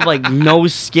gonna have like no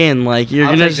skin. Like you're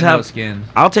I'll gonna take just the have. no skin.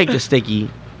 I'll take the sticky.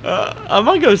 I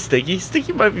might go Sticky.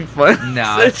 Sticky might be fun.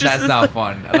 No, It's that's just- not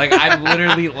fun. Like I'm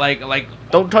literally like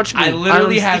Don't touch me. I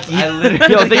literally have. Sticky. I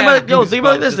literally Think about have think about this. goosebumps Think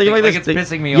about just this. Like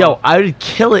it's pissing me Yo, off. I would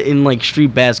kill it in like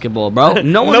street basketball, bro.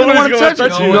 No one's No gonna one's want to gonna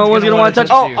touch touch you. you. No one's gonna want to touch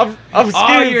you. Oh, I'm Oh,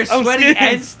 skinned. you're I'm sweaty skinned.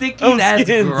 and sticky. I'm That's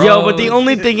skinned. gross. Yo, but the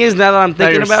only thing is now that I'm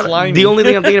thinking you're about it, slimy. the only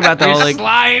thing I'm thinking about though, You're like,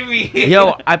 slimy.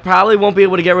 yo, I probably won't be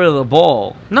able to get rid of the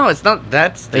ball. No, it's not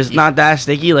that sticky. It's not that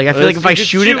sticky. Like I feel like if I just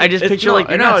shoot it, I just it's picture not- like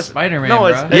You're no, not it's- Spider-Man,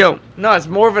 no, bro. it's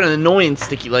more of an annoying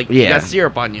sticky. Like you Yeah. got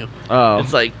syrup on you. oh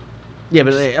It's like yeah,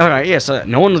 but all right, yeah. So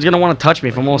no one's gonna want to touch me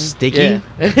if I'm all sticky.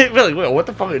 yeah. Really, wait, what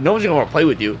the fuck? No one's gonna want to play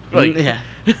with you. Like yeah.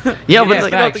 yeah, Yeah, but Yeah,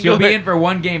 like, facts. You'll be in for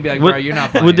one game, be like, would, bro, you're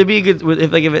not playing. would there be a good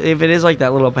if it is like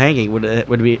that little pancake? Would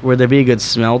there be a good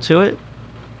smell to it?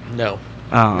 No,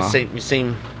 Oh,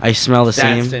 same. I smell the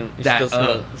That's- same. You That-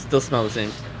 still smell the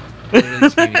same.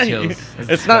 It's giving me chills. It's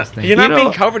It's not. disgusting. You're not You know,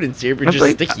 being covered in syrup. You're I'm just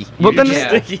like- sticky. but You're then-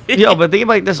 just Yeah. sticky. Yo, but think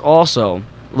about this also.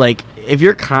 Like, if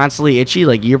you're constantly itchy,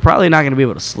 like you're probably not gonna be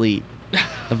able to sleep.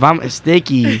 If I'm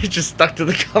sticky, You're just stuck to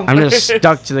the comfort. I'm just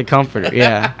stuck to the comforter.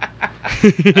 Yeah.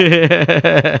 You're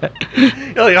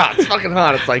like, oh, it's fucking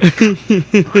hot. It's like,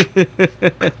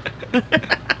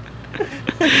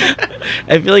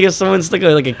 I feel like if someone stuck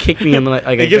like a kick me on the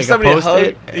like you give like somebody a post hug.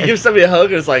 it, You give somebody a hug,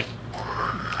 and it's like,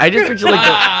 I just picture like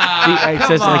Ah, the come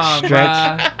access like on,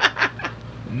 stretch. bruh.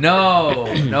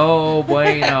 No,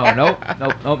 bueno, nope.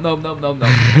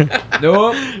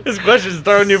 this question's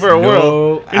throwing you for a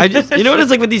whirl. I just, you know what it's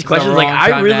like with these the questions. Like wrong I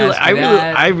time to really, ask me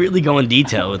that. I really go in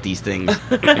detail with these things.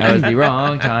 That was the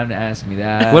wrong time to ask me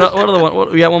that. What are the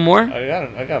one? We got one more.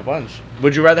 I got a bunch.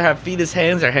 Would you rather have feet as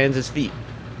hands or hands as feet?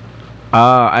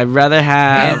 I'd rather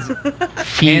have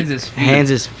feet. Hands as feet.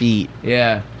 Hands as feet.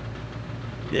 Yeah.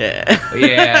 Yeah.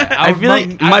 Yeah. I feel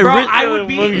like my bro, wrist- I would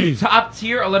be top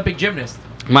tier Olympic gymnast.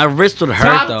 My wrist would hurt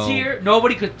Top though. tier,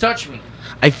 nobody could touch me.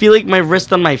 I feel like my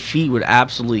wrist on my feet would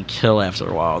absolutely kill after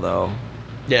a while though.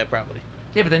 Yeah, probably.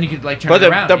 Yeah, but then you could like turn But it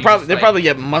around. they'll You probably just, they like- probably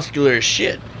get muscular as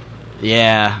shit.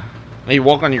 Yeah. And you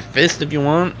walk on your fist if you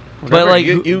want. But, Whatever. like,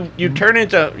 you turn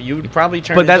into you would probably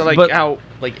turn But into that's- like but- how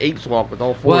like apes walk with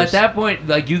all fours. Well, at that point,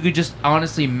 like you could just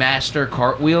honestly master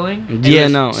cartwheeling. And Yeah,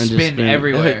 just no, and just spin spin.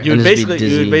 everywhere. you And would just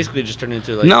be basically dizzy. just turn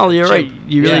into like No, you're right. chimp.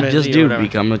 You really Yeah, just or do whatever.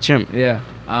 become a chimp. Yeah.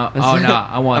 Oh no,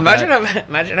 I want. Imagine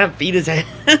that. have feet as hands.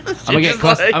 I'm gonna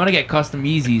get custom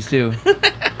Yeezys too.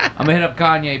 I'm gonna hit up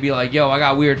Kanye and be like, "Yo, I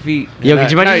got weird feet." Yo, could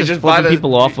you No, imagine you just just buy flipping the-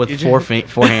 people off with you four just-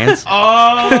 four hands?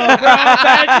 Oh, bro,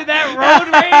 imagine that road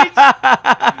rage.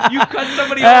 You cut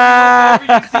somebody off, you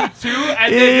see two,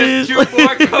 and then just two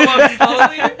more come up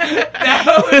slowly. That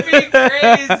would be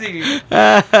crazy.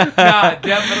 Nah,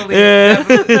 definitely.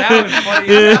 That was funny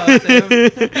as hell, too.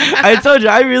 I told you,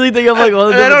 I really think I'm like all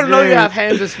the And I don't different know you have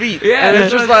scenarios. hands as feet. Yeah, and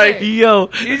it's that's just what I'm like saying. Yo,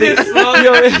 You just slowly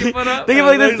yo, pick your foot up. think of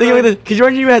like this. Think of like this. Could you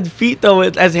imagine you had feet though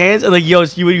as hands, and like yo,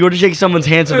 so you would go to shake someone's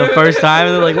hands for the first time,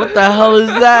 and they're like, "What the hell is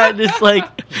that?" And it's like,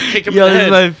 kick him yo, in the this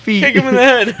is head. my feet. Kick him in the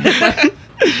head.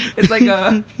 It's like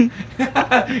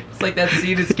it's like that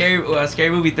scene in Scary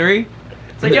Movie 3.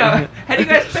 It's like, yo, how do you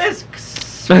guys piss?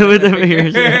 With the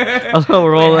fingers. Yeah. Although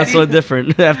we're all Wait, that's how so do you-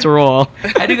 different after all.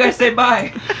 How do you guys say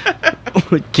bye?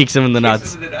 Kicks him in the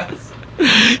nuts. Kicks him in the nuts.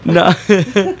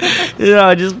 No,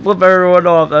 no, just flip everyone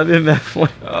off. That'd be a bad one.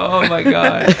 Oh my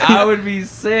god, I would be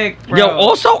sick, bro. Yo,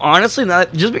 also honestly,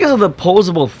 not just because of the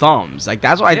posable thumbs, like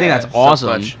that's why I think Yeah, that's So awesome.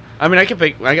 much. I mean, I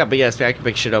got big ass feet. I can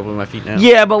pick shit up with my feet now.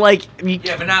 Yeah, but like you,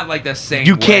 Yeah, but not like the same.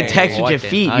 you can't way. text with your What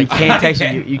feet. then? You can't text with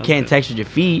Okay. you can't text with your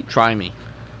feet. Try me.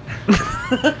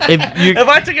 If you, If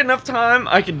I took enough time,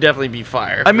 I could definitely be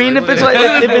fire. I mean, if it's like-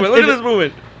 if it's- look if at this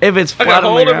movement. if it's I flat got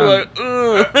on hold the of it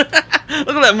ground. like, ugh.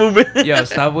 Look at that movement. Yo,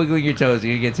 stop wiggling your toes.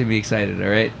 You're gonna get me excited. All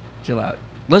right, chill out.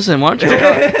 Listen, why don't you? I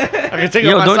can take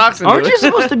Yo, off my socks and aren't do you it.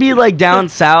 supposed to be like down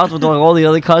south with like, all the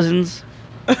other cousins?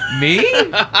 Me?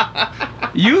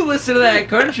 You listen to that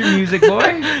country music, boy.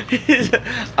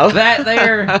 That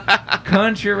there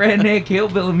country redneck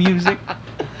hillbilly music.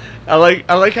 I like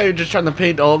how you're just trying to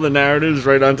paint all the narratives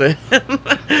right onto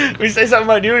him. We say something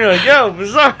about you and you're like, yo,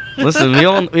 bizarre. Listen, we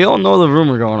all know the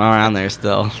rumor going around there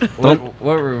still.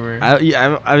 What rumor?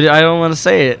 I don't want to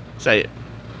say it. Say it.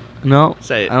 No,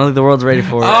 Say it. I don't think the world's ready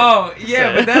for it. Oh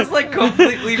yeah, but that's like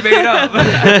completely made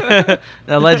up.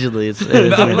 Allegedly, it is.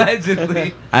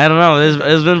 Allegedly. I don't know.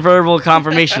 There's been verbal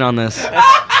confirmation on this.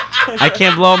 I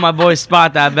can't blow my boy's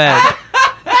spot that bad.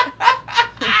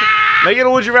 Make it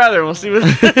a would you rather and we'll see what.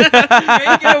 Make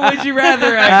it a would you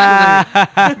rather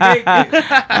actually. Make it.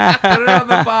 Put it on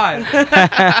the pod.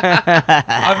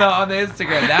 On the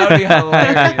Instagram. That would be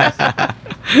hilarious.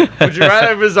 Would you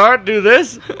rather Bizarre do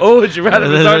this, or would you rather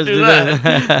Bizarre do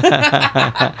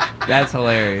that? That's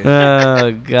hilarious.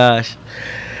 Oh gosh.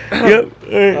 Yep.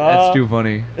 That's too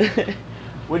funny.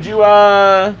 Would you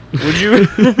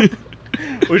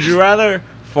would you rather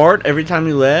fart every time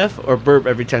you laugh or burp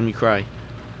every time you cry?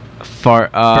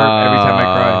 Fart. Burp every time I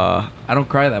cry. I don't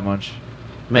cry that much.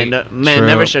 Man, Like, man true.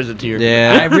 never sheds a tear.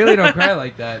 Yeah. I really don't cry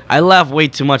like that. I laugh way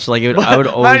too much. Like I would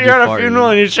always Now be you're at a farting. funeral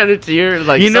and you shed a tear.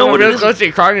 Like You know someone what it real is? close to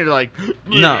you crying, you're like,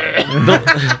 No.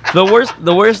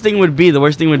 The worst thing would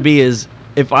be is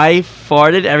if I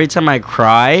farted every time I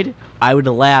cried, I would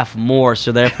laugh more,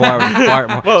 so therefore I would fart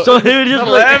more. Well, So it would just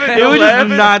it would just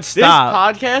not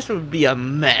stop. This podcast would be a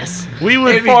mess. We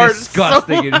would It'd be fart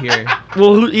disgusting in here.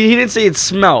 Well, he didn't say it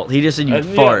smelled. He just said you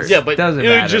fart. Yeah, but Doesn't you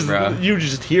would matter, just bro. you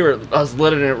just hear us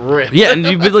letting it rip. Yeah, and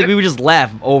we would just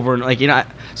laugh over and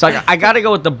So I gotta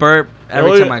go with the burp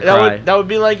every time I cry. That would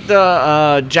be like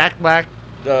the Jack Black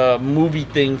movie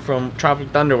thing from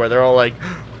Tropic Thunder, where they're all like,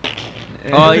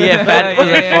 Oh yeah, fat was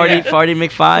it yeah. Farty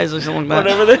McFies or something like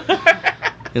that. whatever they.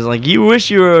 It's like you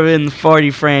wish you were in the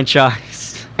Farty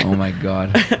franchise. Oh my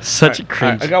god. Such a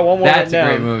cringe. I got one more. That's right a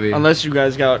great now, movie. Unless you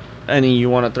guys got any you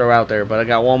want to throw out there, but I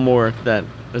got one more that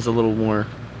is a little more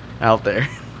out there.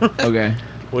 Okay.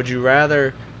 Would you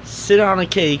rather sit on a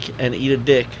cake and eat a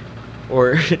dick,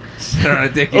 or Sit on a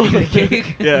dick and eat a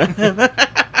cake. yeah?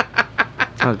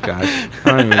 Oh gosh, I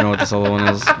don't even know what this other one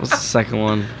is. What's the second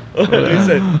one? He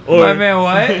said, My or man,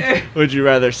 what? would you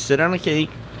rather sit on a cake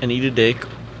and eat a dick,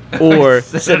 or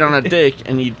sit on a dick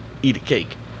and eat a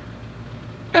cake?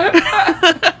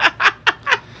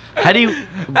 How do you?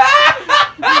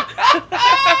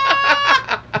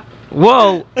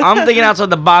 Whoa, I'm thinking outside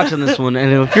the box on this one.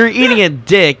 And if you're eating a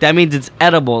dick, that means it's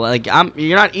edible. Like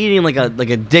you're not eating like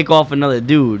a dick off another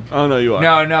dude. Oh no, you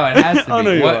are. No, it has to Oh, be.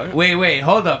 no, you What? are. Wait,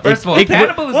 hold up. First of all, It-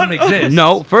 cannibalism what? exists.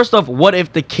 No, first off, what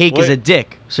if the cake is Wait. a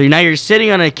dick? So now you're sitting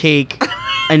on a cake,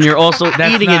 and you're also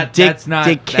That's eating not, a dick that's not,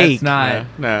 dick cake. That's not.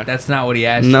 Nah. That's not what he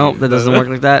asked. No, you. that doesn't work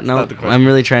like that. No, not the question. I'm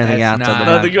really trying to think That's outside the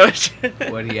not- box. Another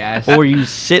question. What he asked. Or you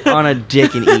sit on a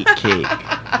dick and eat cake.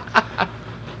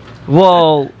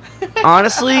 Well,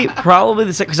 honestly, probably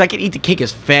the second, because I can eat the cake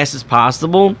as fast as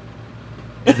possible.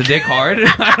 Is the dick hard?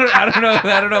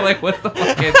 I don't know. Like, what's the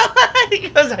fucking?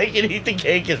 Because I can eat the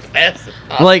cake as fast as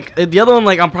possible. Like the other one,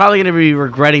 like I'm probably gonna be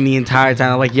regretting the entire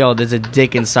time. Like, yo, there's a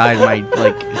dick inside my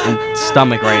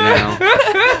stomach right now.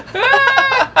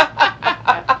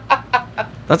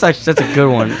 That's a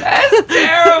good one. That's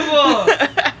terrible.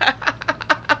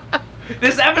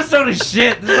 This episode is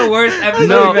shit. This is the worst episode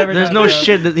No, we've ever there's done. no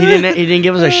shit. That he didn't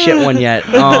give us a shit one yet.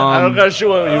 I don't got to show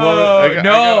what you want. I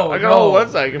got a whole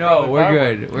website. I can No, probably we're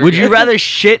find good. We're Would you good. rather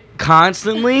shit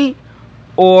constantly,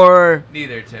 or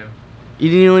Neither, Tim. you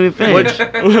didn't even let me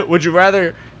finish? Would you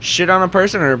rather shit on a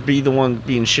person or be the one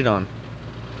being shit on?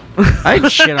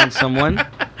 I'd shit on someone.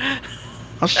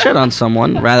 I'll shit on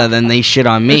someone rather than they shit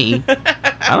on me.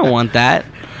 I don't want that.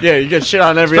 Yeah, you get shit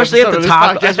on every Especially at episode the of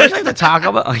talk. this podcast. Especially at the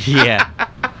Taco Bell. Oh, yeah.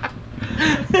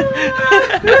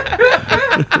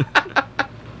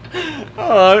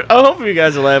 Oh, I hope you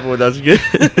guys are laughing with us.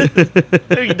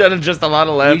 You've done just a lot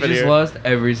of We laughing just here. lost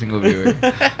every single viewer. You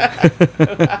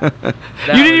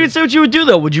didn't even say what you would do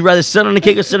though. Would you rather sit on a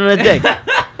cake or sit on a dick?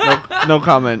 No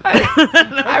comment.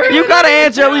 You gotta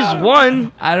answer at least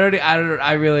one. I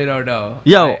really don't know.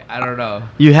 Yo. I don't know.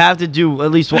 You have to do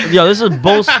at least one. Yo, this is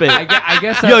bullshit. I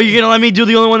guess. Yo, you gonna let me do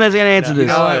the only one that's gonna answer You this?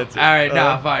 know what? That's it. All right, nah,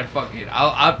 Uh, fine. Fuck it.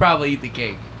 I'll probably eat the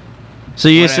cake. So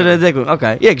you sit on a Whatever. dick.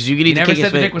 Okay, yeah, because you can eat You never the cake.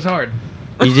 said the as dick was hard.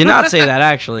 You did not say that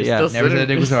actually. Yeah. Still Never said the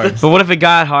dick was hard. But what if it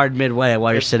got hard midway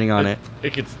while you're sitting on it?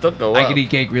 It could still go I up. can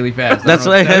eat cake really fast. That's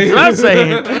I what don't know I'm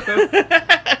saying.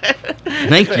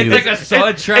 Thank It's you. like a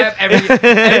saw trap every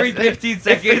 15 It's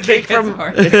seconds. the cake it gets from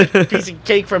hard. it's a piece of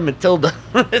cake from Matilda.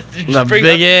 The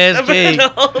big ass cake.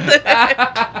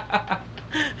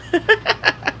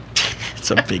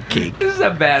 It's a big cake. This is a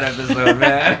bad episode,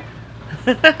 man.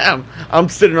 I'm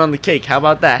sitting on the cake. How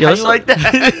about that? Yo, How this you like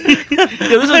that? Yo,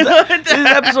 this is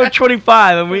episode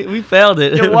 25 and we failed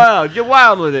it. Get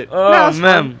wild with it. Oh, No, it's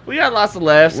man. fun. We got lots of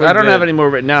laughs. We're I don't have good. any more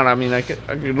written down. I mean, I could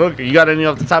look. You got any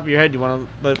off the top of your head you want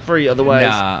to let free? Otherwise,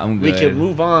 Nah, I'm we good. can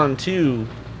move on to.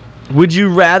 Would you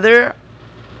rather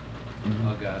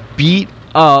Oh god. beat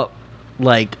up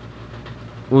like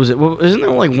what was it? Isn't there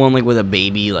like one like with a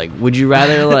baby? Like, would you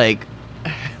rather like?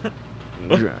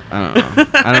 I don't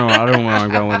know. I don't know where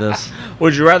I'm going with this.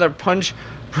 Would you rather punch a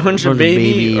Punch a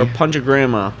baby, baby. or punch a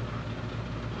grandma?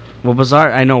 Well,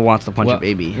 Bizarre, I know wants to punch a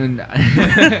baby.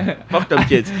 Fuck them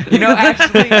kids. You know,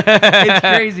 actually, it's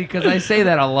crazy because I say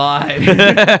that a lot.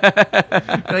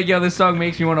 Like, yo, this song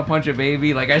makes me want to punch a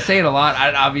baby. Like, I say it a lot.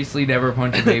 I'd obviously never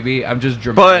punch a baby. I'm just But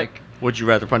dramatic. would you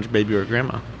rather punch a baby or a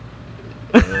grandma?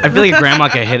 I feel like a grandma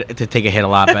could take a hit a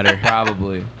lot better.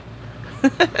 Probably.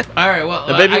 All right, well,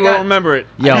 The baby won't remember it.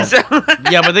 Yo.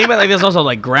 Yeah, but think about it like this also.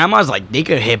 Like, grandmas, like, they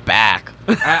could hit back.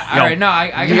 All right, no,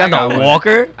 I You got the one.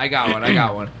 walker? I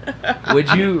got one. Would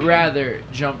you rather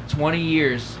jump 20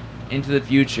 years into the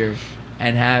future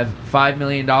and have $5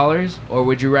 million, or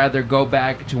would you rather go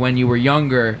back to when you were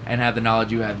younger and have the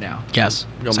knowledge you have now? Yes.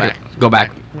 Go Say back. it. Go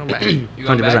back. Go back. You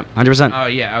go 100%. back? 100%. Oh,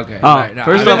 yeah, okay. Oh, All right, no,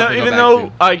 first I off- would have to go Even back though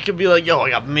too. I could be like, yo, I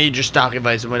got major stock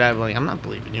advice and whatever, like, I'm not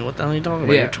believing you. What the hell are you talking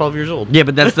about? Yeah. You're 12 years old. Yeah,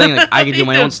 but that's the thing. Like, I could do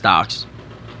my own stocks.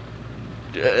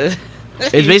 It's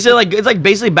It's basically like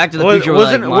basically Back to the Future. with,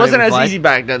 like, wasn't Marty as McFly. easy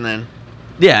back then.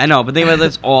 Yeah, I know, but think about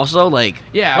this also like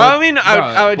Yeah. Well, I mean,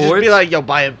 I would just sports? be like, yo,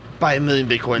 buy a million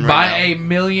Bitcoin right buy now. a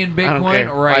million I don't Bitcoin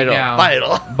care. right Buy it all. now. Buy it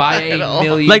all. Buy Buy a it all.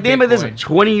 million. like think about this. Bitcoin.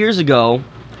 20 years ago,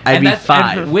 I'd And be that's-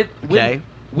 5. and with okay.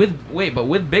 but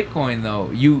with Bitcoin though,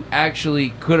 you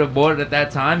actually could have bought it at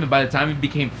that time, and by the time it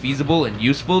became feasible and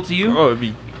useful to you, Oh, it'd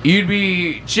be you'd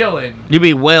be chilling. You'd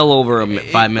be well over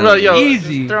 5 million. Well, yo,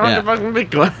 Easy. Throw $100 in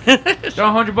Bitcoin. Throw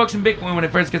 $100 in Bitcoin when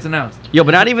it first gets announced. Yo,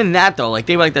 but not even that though. Like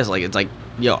think like this. Like it's like,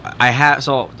 yo, I have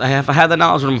the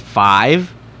knowledge when I'm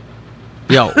 5.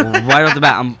 Yo, right off the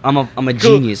bat, I'm a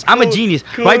genius. I'm a genius.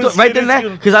 cool, right then cool. that,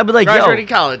 because I'd be like, Graduating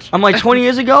yo, college. I'm like 20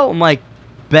 years ago. I'm like,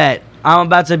 bet I'm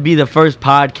about to be the first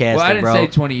podcaster, Well, I didn't bro. say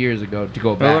 20 years ago to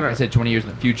go back. no. I said 20 years in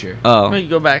the future. No, Oh, you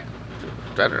go back.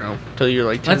 I don't know. Till you're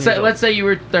like 10 Let's say you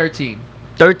were 13.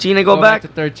 13 I go back. to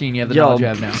 13. You have the Yo, knowledge you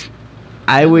have now.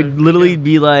 I would literally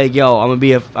be like, yo, I'm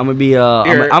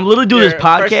literally doing this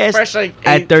podcast fresh, like,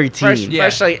 at 13.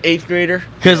 Fresh like 8th grader.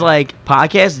 Because, like,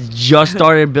 podcasts just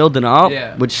started building up,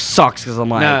 Yeah. which sucks because I'm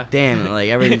like, Nah. damn, like,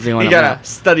 everything's going You up. gotta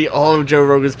study all of Joe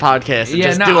Rogan's podcasts and Yeah,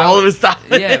 just no, do I all would- of his stuff.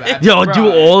 Yeah, Yo, bro, do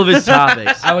all of his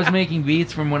topics. I was making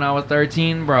beats from when I was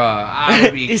 13, bro. I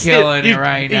would be You killing you- it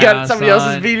right now. You got somebody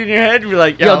else's son. beat in your head. You're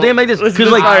like, Yo, damn, like this. listen Because,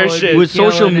 to this like, fire would shit. with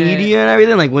social killing it. media and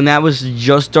everything, like, when that was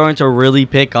just starting to really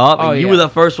pick up, Oh, and you yeah. were the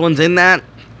first ones in that,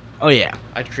 oh, yeah.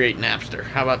 I'd create Napster.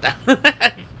 How about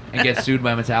that? And get sued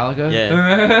by Metallica?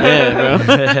 Yeah,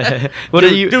 bro. What are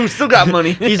you? Dude, still got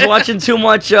money. He's watching too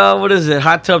much, what is it,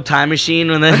 Hot Tub Time Machine?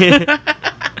 When they...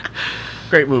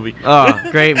 Great movie. Oh,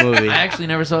 great movie. I actually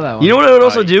never saw that one. You know what I would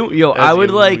also Oh, do? Yo, that's I a would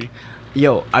good like, movie.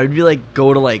 I would be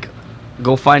like,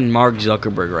 go find Mark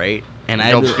Zuckerberg, right? And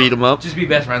I'd Go be, beat him up. Just be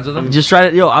best friends with them? just try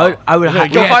to, I would,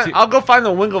 Like, Yeah, I'll go find the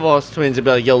Winklevoss twins and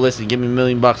be like, yo, listen, give me $1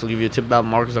 million. I'll give you a tip about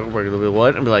Mark Zuckerberg. They'll be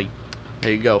what? And be like,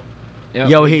 here you go. Yep.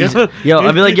 yo,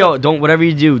 I'd be like, yo, whatever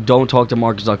you do, don't talk to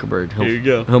Mark Zuckerberg. Here you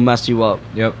go. He'll mess you up.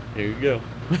 Yep. Here you go.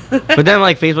 But then,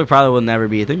 like, Facebook probably will never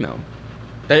be a thing, though.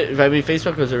 I mean,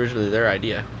 Facebook was originally their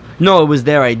idea. No, it was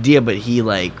their idea, but he,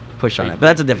 like, pushed on it. But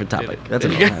that's a different topic. That's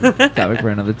another time. Topic for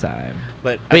another time.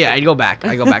 But Yeah, I'd go back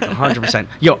 100%.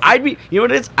 Yo, I'd be, you know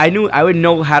what it is? I would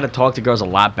know how to talk to girls a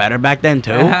lot better back then,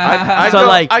 too. I'd So go-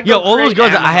 like, I'd yo, go all those create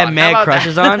girls that I had Amazon. How mad about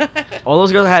crushes that? on, all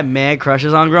those girls I had mad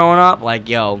crushes on growing up, like,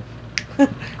 yo,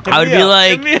 I would me be up, like,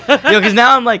 hit me up. yo, because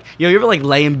now I'm like, yo, you ever like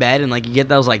lay in bed and like you get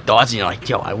those like thoughts and you're like,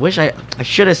 yo, I wish I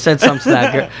should have said something to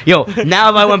that girl. Yo, now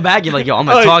if I went back, you're like, yo, I'm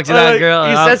gonna talk to that girl.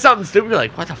 You and said something stupid. You're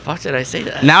like, what the fuck did I say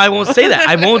that? now I won't say that.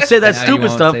 I won't say that Now you stupid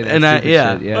won't stuff. say that And stupid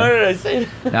yeah. shit, Why did I say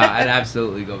that? No, I'd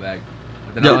absolutely go back.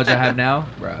 With the knowledge I have now,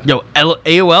 bro. Yo,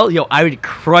 AOL, yo, I would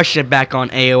crush it back on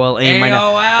AOL. aim right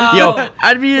now. AOL. Yo,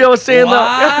 I'd be saying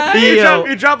What?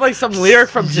 You drop like some lyric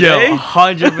from today. Yo,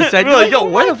 100%. You're like, yo,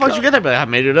 where the fuck you get that? But I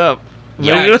made it up.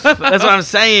 Yo, that's what I'm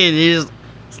saying. You just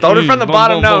Started from the boom,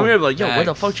 bottom boom, down boom. here. Like, yo, where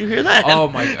the Facts. fuck you hear that? Oh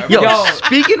my god. Yo,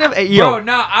 speaking of bro, yo,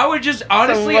 no, I would just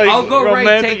honestly, Some, like, I'll go write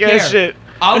romantic Take ass Care. shit.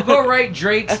 I'll go write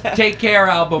Drake's Take Care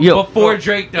album Yo. before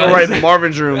Drake does. All right,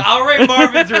 Marvin's room. I'll write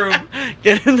Marvin's Room.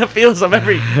 Get in the feels of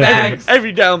every Facts.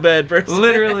 down bad person.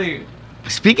 Literally.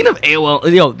 speaking of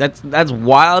AOL, yo, that's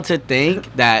wild to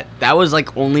think that was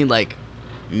like only like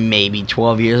maybe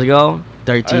 12 years ago,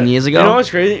 13 years ago. You know what's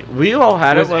crazy? We all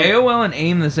had Was it. When, AOL and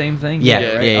AIM the same thing? Yeah, right?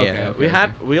 yeah, Okay, yeah.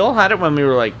 okay, we all had it when we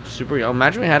were like super young.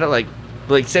 Imagine we had it like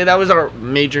say that was our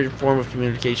major form of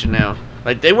communication now.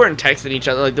 Like they weren't texting each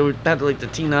other. Like they had like the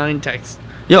T9 text.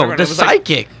 Yo, Whatever, the it was like-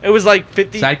 sidekick. It was like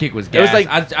 50. Sidekick was It was gas.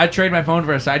 like I'd trade my phone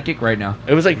for a Sidekick right now.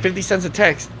 it was like 50 cents a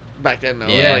text back then though.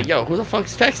 Yeah. Like, yo, who the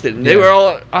fuck's texting? And Yeah. they were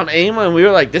all on AIM and we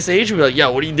were like this age. We were like,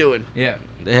 yo, what are you doing? Yeah.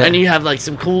 And you have like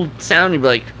some cool sound. You'd be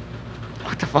like,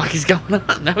 what the fuck is going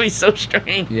on? That'd be so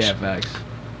strange. Yeah, facts.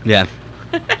 yeah.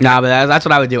 Nah, but that's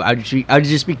what I would do. I would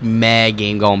just speak mad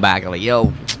game going back. I'm like,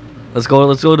 yo, let's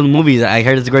go to the movies. I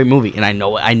heard it's a great movie, and I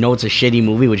know it's a shitty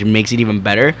movie, which makes it even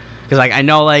better. Because like I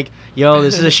know like, yo,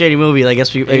 this is a shitty movie. I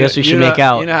guess we should make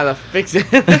out. You know how to fix it.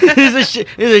 This is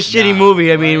a shitty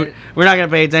movie. I mean, we're not gonna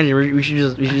pay attention. We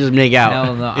should just make out.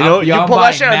 Hell no. You know, you pull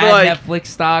that shit and be like, Netflix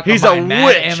stock. he's I'm a buying mad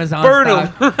witch. Amazon Burn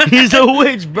stock. him. He's a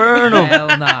witch. Burn him.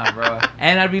 Hell nah, bro.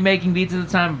 And I'd be making beats at the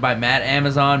time by Mad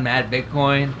Amazon, Mad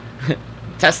Bitcoin,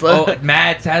 Tesla.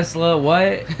 Mad Tesla.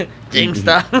 What?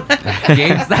 GameStop.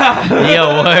 GameStop.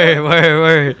 Yo,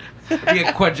 word.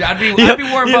 I'd be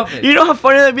Warren Buffett. You know how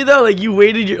funny that'd be though? Like you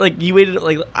waited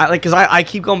because I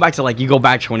keep going back to like you go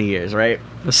back 20 years, right?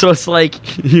 So it's like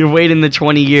you're waiting the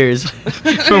 20 years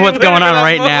for what's going on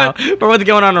right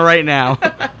now.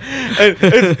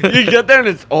 You get there and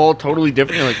it's all totally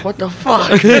different. You're like, what the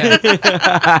fuck? You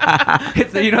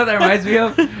know what that reminds me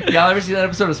of? Y'all ever see that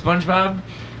episode of SpongeBob?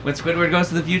 When Squidward goes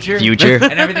to the future?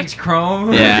 And everything's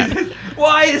chrome? Yeah.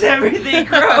 Why is everything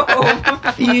chrome?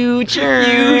 Future.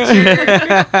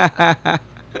 Future.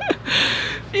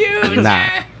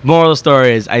 Moral of the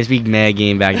story is I speak mad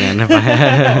game back then.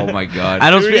 Oh my god. I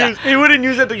don't speak. He wouldn't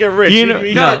use it to get rich. You know-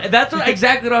 No, that's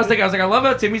exactly what I was thinking. I was like, I love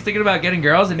how Timmy's thinking about getting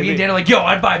girls, and me and Dan are like, yo,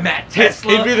 I'd buy Matt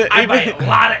Tesla. I'd buy a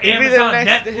lot of Amazon,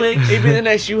 Netflix. He'd be the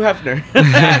next Hugh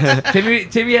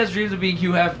Hefner. Timmy has dreams of being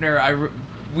Hugh Hefner.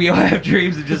 We all have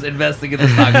dreams of just investing in the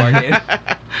stock market.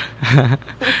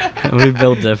 We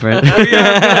built different.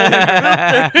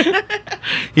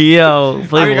 Yo,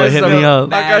 Playboy hit me up.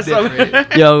 Mad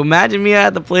different. Yo, imagine me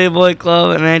at the Playboy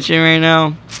Club at Mansion right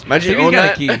now. Imagine you Timmy's own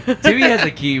got that. a key. Timmy has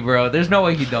a key, bro. There's no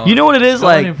way he don't. You know what it is Don't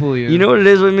like? let him fool you. You know what it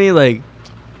is with me? Like,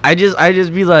 I just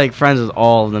be like friends with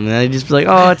all of them, and I just be like,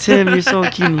 oh Tim, you're so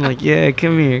cute. I'm like, yeah,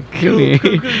 come here.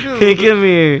 Hey, come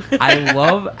here. I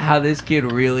love how this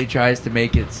kid really tries to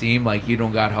make it seem like you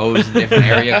don't got hoes in different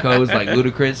area codes, like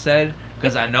Ludacris said.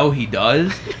 Because I know he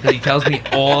does. Because he tells me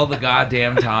all the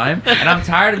goddamn time. And I'm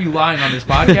tired of you lying on this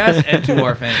podcast and to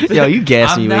our fans. Yo, you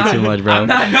gas me way too much, bro. I'm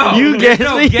not, no. You there's gas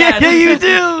no me. gas. Yeah, you This is-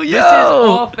 do. This is Yo.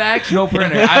 all facts, no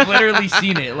printer. I've literally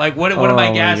seen it. Like, what am Oh I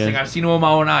my gassing? God. I've seen it with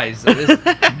my own eyes. Bro.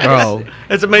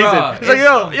 It's amazing. Bro, it's like,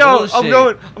 it's yo,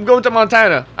 bullshit. I'm going to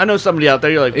Montana. I know somebody out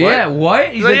there. You're like, what? Yeah,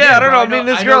 what? He's Like, yeah, I don't bro, know. I'm meeting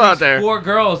this I girl know out these there. 4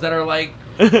 girls that are like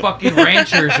fucking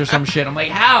ranchers or some shit. I'm like,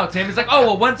 how, Tim? He's like, oh,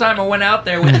 well, one time I went out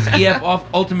there with this EF off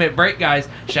Ultimate Break guys.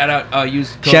 Shout out,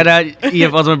 use code. Shout out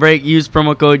EF Ultimate Break. Use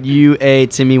promo code You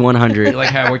UATimmy100. like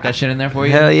how I worked that shit in there for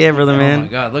you? Hell yeah, brother, Oh my man.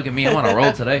 god, look at me. I'm on a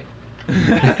roll today.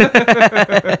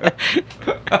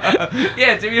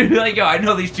 Yeah, Tim, you'd be like, yo, I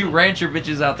know these 2 rancher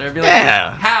bitches out there. I'd be like,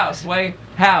 Yeah. how, Sway?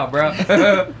 How, bro?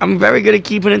 I'm very good at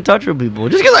keeping in touch with people.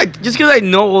 Just cause I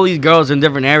know all these girls in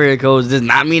different area codes does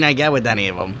not mean I get with any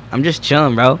of them. I'm just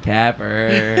chilling, bro.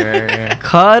 Capper.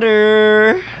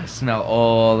 Cutter. Smell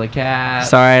all the cat.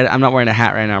 Sorry, I'm not wearing a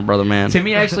hat right now, brother, man.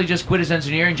 Timmy actually just quit his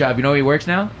engineering job. You know where he works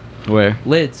now? Where?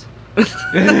 Lids.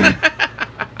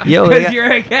 Yo, they Because got-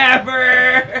 you're a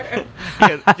capper.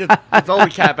 It's only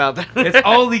cap out there. It's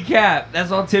only cap.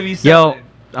 That's all Timmy said. yo,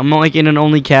 I'm making an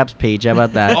only caps page. How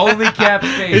about that? Only cap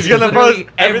space. He's gonna Literally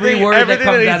post every everything- word that everything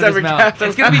comes that out he's of ever his mouth. capped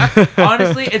It's gonna be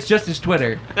honestly, it's just his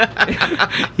Twitter.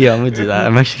 Yo, I'm gonna do that.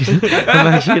 I'm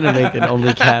actually gonna make an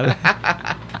only cap.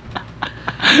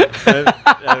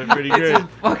 That's pretty It's good. his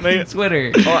fucking Make-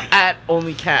 Twitter. Or at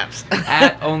only caps.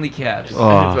 At only caps.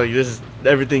 Oh. It's like, this is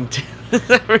everything Tim has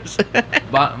ever said.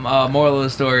 But, moral of the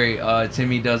story: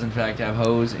 Timmy does in fact have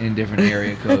hoes in different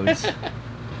area codes.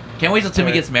 Can't wait till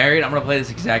Timmy gets married. I'm gonna play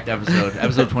this exact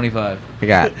episode 25.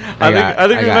 I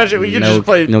think we mentioned we could just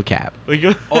play- no cap. We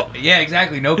go. Oh yeah,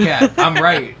 exactly. No cap. I'm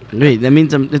right. Wait, that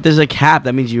means if there's a cap,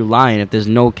 that means you're lying. If there's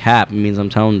no cap, it means I'm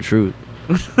telling the truth.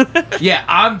 Yeah,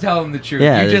 I'm telling the truth.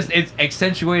 Yeah, You just it's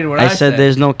accentuated what I I said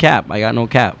there's no cap. I got no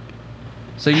cap.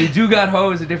 So you do got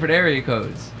hoes in different area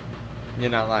codes. You're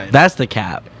not lying. That's the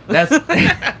cap. That's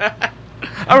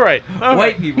All right.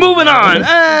 white people. Moving on,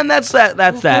 and that's that.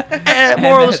 And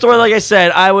moral of the story, like I said,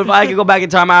 if I could go back in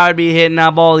time, I would be hitting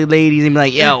up all the ladies and be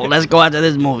like, "Yo, let's go out to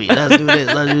this movie. Let's do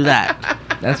this. Let's do that."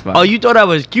 That's fine. Oh, you thought I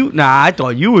was cute? Nah, I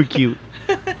thought you were cute.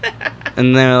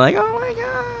 And they're like, "Oh my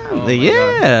god, Oh Like, my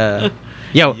yeah."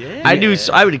 Yo, Yeah.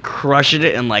 I would crush it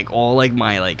in like all like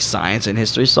my like science and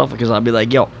history stuff because I'll be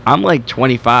like, yo, I'm like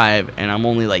 25 and I'm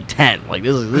only like 10. Like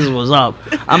this is what's up.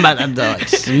 I'm about to like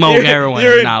smoke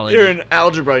everyone's knowledge. You're in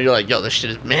algebra. You're like, yo, this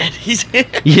shit is mad. He's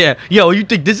Yeah, yo, you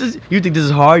think this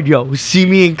is hard? Yo, see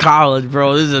me in college,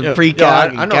 bro. This is a Yo,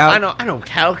 pre-calc. I know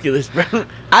calculus, bro.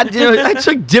 I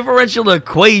took differential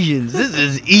equations. This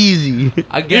is easy.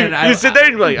 Again, you sit there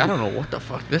and you're like, I don't know what the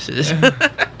fuck this is.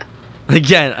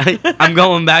 Again, I'm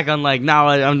going back on like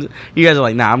now. You guys are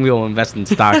like, nah, I'm going to invest in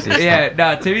stocks. And Yeah,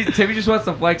 stuff. no, Timmy just wants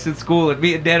to flex in school, and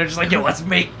me and Dan are just like, yo, let's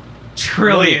make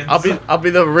trillions. I'll be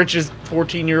the richest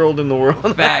 14-year-old in the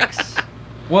world. Facts.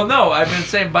 Well, no, I've been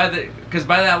saying because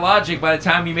by that logic, by the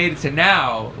time you made it to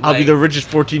now, I'll be the richest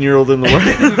 14-year-old in the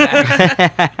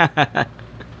world.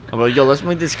 I'm like, yo, let's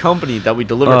make this company that we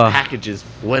deliver packages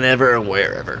whenever and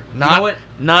wherever.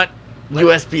 Not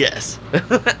USPS.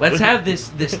 Let's have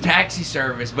this taxi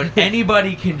service, but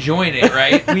anybody can join it,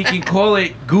 right? We can call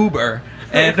it Goober,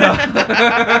 and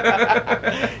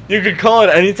you can call it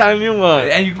anytime you want.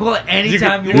 And you can call it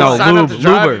anytime you No, want. sign up to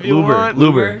drive if you want.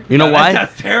 Luber. You know why?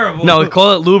 That's terrible. No,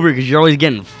 call it Luber because you're always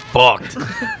getting fucked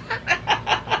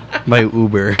by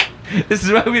Uber. This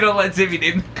is why we don't let Timmy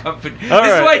name the company. All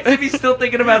This is right. why Timmy's still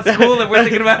thinking about school and we're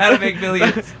thinking about how to make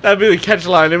millions. That'd be the catch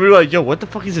line. And we're like, yo, what the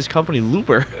fuck is this company,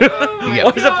 Looper? Oh my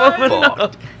What's God.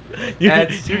 up?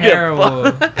 That's terrible.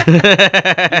 You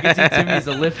can see Timmy's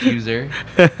a Lyft user.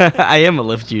 I am a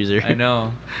Lyft user. I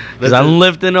know. Because I'm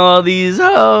lifting all these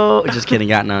hoes. Just kidding,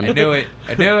 got none. I knew it.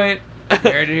 You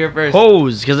heard it here first.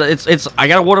 Hoes, because it's I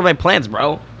gotta water my plants,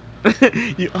 bro.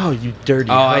 you dirty.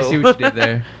 Oh, I see what you did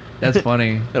there. That's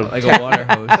funny. Like a water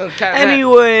hose.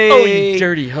 Anyway. Oh, you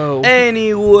dirty hoe. Do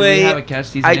Anyway. you have a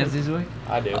catch these hands this week?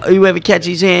 I do. You ever catch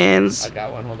these hands? I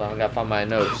got one. Hold on. I gotta find my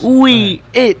notes.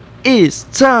 It is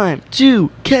time to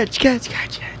catch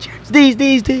these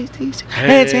hands.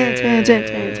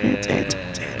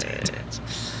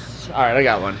 All right, I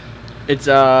got one. It's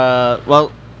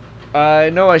well, I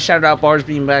know I shouted out bars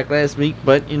being back last week,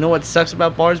 but you know what sucks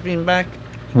about bars being back?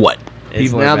 What? It's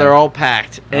People are now back. they're all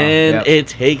packed, and yep. it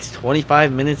takes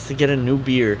 25 minutes to get a new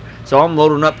beer. So I'm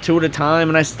loading up 2 at a time,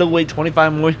 and I still wait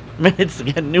 25 more minutes to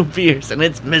get new beers, and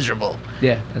it's miserable.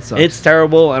 Yeah, that sucks. It's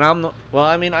terrible, and I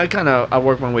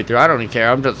work my way through. I don't even care.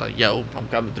 I'm just like, yo, I'm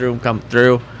coming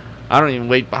through. I don't even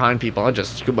wait behind people. I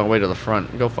just scoot my way to the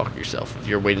front. Go fuck yourself if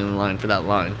you're waiting in line for that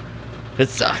line. It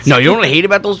sucks. No, you know what I hate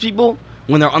about those people?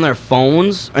 When they're on their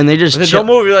phones and they just They chill. don't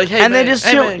move. You're like, hey, and man, they just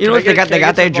hey, chill. man, You know can I what? They get- got can I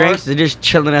get their some drinks. bars? They're just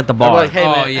chilling at the I'm bar. like, hey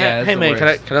Oh, man, yeah, that's hey the man,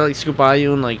 worst. can I like scoop by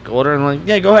you and like order? And like,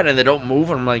 yeah, go ahead. And they don't move,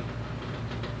 and I'm like,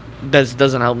 that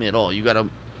doesn't help me at all. You gotta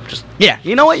just Yeah,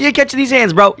 you know what? You're catching these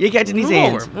hands, bro. You're catching these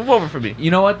hands. move over for me.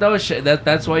 You know what though?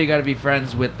 That's why you got to be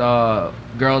friends with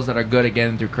girls that are good at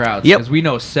getting through crowds. Yep. Because we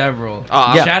know several.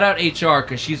 Yeah. Shout out HR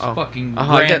because she's fucking I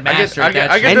grand get- master I at get-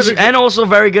 that I get shit. And also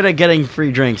very good at getting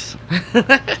free drinks for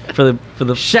the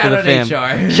Shout for the out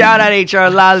fam. HR. Shout out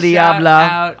HR. La Shout Diabla.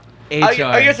 out HR.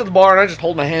 I get to the bar and I just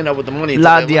hold my hand up with the money. until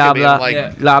La they look at me, I'm Diabla. like,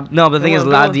 Yeah. No, but the thing is,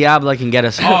 La Go. Diabla can get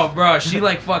us. Oh, bro, she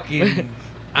like fucking.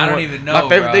 I don't even know. My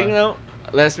favorite bro. thing though,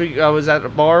 last week I was at a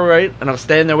bar, right, and I was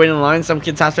standing there waiting in line. Some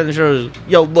kid's house the show was,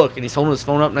 yo, look, and he's holding his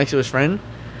phone up next to his friend,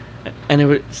 and it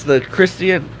was the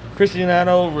Cristiano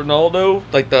Ronaldo,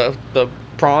 like the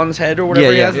prawns head or whatever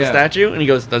Yeah, he yeah. has, the Yeah. statue, and he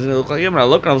goes, doesn't it look like him? And I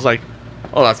look and I was like,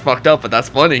 oh, that's fucked up, but that's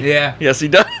funny. Yeah. Yes, he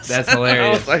does. That's I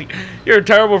hilarious. was like, you're a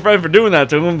terrible friend for doing that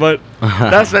to him, but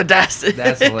that's fantastic.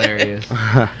 That's hilarious.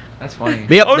 That's funny.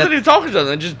 But yep, I wasn't that- even talking to him.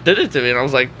 They just did it to me, and I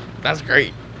was like, that's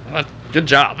great. Good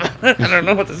job. I don't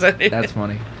know what to say. That's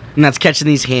funny. and that's catching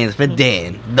these hands for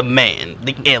Dan, the man,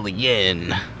 the alien.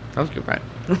 That was good, right?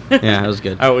 Yeah, that was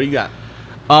good. All right, what you got?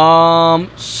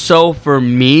 So for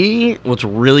me, what's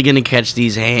really gonna catch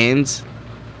these hands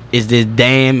is this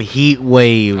damn heat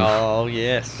wave. Oh,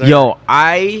 yes. Sir. Yo,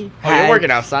 I Oh, had, you're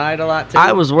working outside a lot, too?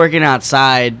 I was working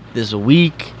outside this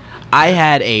week. I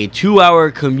had a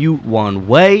 2-hour commute one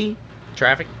way.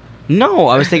 Traffic? No,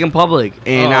 I was taking public,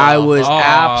 and I was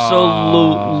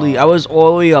absolutely. I was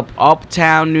all the way up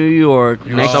uptown New York,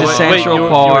 next to Subway- Central you were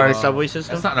in Park. the subway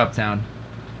system? That's not Uptown.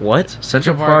 What?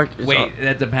 Central Park? is Wait,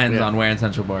 that depends Yeah. on where in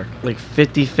Central Park. like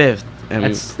 55th. And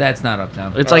That's not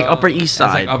Uptown. it's like Upper East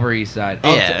That's Side. like Upper East Side. Yeah,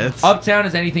 Uptown, it's- Uptown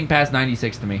is anything past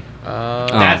 96 to me. Oh,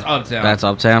 That's Uptown. That's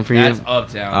uptown for you. That's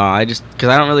Uptown. I just because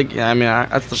I don't really. I mean,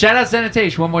 that's the. Shout out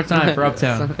Sanitation one more time for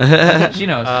Uptown. She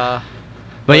knows.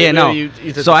 But yeah, no. You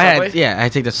took So the I had, subway? I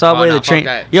take the subway, no, the fuck train.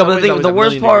 that. Yo, but Subway's the always thing, the a worst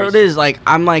million part degrees. is like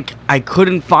I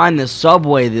couldn't find the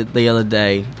subway the other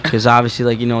day because obviously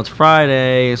like it's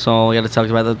Friday, so we got to talk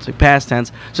about the past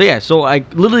tense. So yeah, so I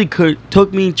literally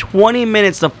took me 20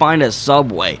 minutes to find a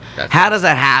subway. How does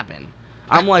that happen?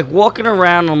 I'm like walking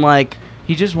around. I'm like.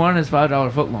 He just wanted his $5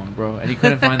 footlong, bro, and he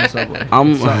couldn't find the subway.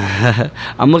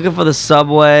 I'm looking for the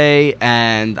subway,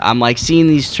 and I'm like seeing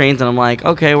these trains, and I'm like,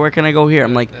 okay, where can I go here?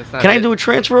 I'm like, That's not can I it. do a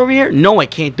transfer over here? No, I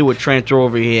can't do a transfer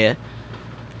over here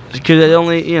because they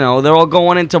only, they're all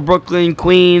going into Brooklyn,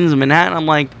 Queens, Manhattan. I'm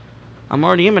like, I'm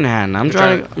already in Manhattan. I'm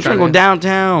trying to go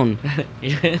downtown.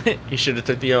 You should have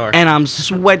took the R. And I'm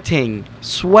sweating.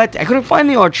 I couldn't find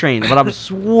the R train, but I'm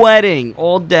sweating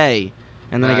all day.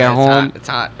 And then I get home. It's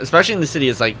hot. Especially in the city,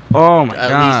 it's like Oh my at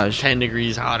gosh. least 10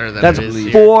 degrees hotter than That's it is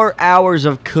here. 4 hours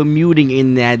of commuting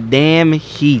in that damn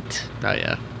heat. Oh,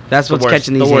 yeah. That's The what's worst.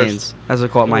 catching The these worst. hands. That's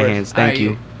what caught my worst. hands. Thank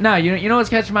you. No, you know what's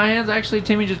catching my hands? Actually,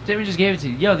 Timmy just gave it to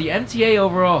you. Yo, the MTA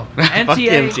overall. Fuck the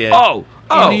MTA.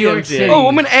 Oh, New York City. Oh,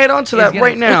 I'm gonna add on to that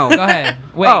right now. Go ahead.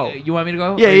 Wait, Oh. you want me to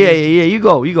go? Yeah. You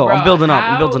go. Bro, I'm building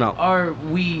up. Are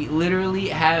we literally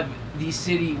have the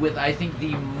city with I think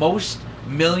the most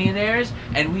millionaires,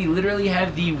 and we literally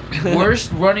have the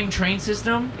worst running train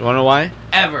system You want to know why?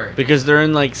 ever? Because they're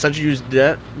in like such huge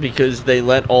debt because they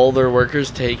let all their workers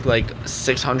take like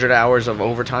 600 hours of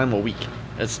overtime a week.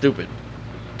 That's stupid.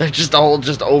 They're just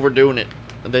overdoing it.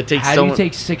 They take How so do you much.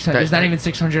 take 600? There's not even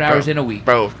 600 hours in a week.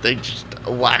 Bro, they just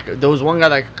whack. There was one guy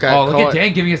that got Oh, look caught. at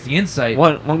Dan giving us the insight.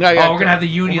 One guy got Oh, we're gonna have the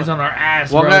unions on our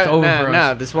ass, One bro. guy, It's over for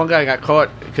us. this one guy got caught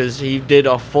because he did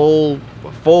a full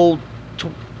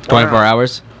 24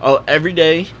 hours. Oh, every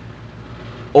day,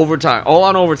 overtime, all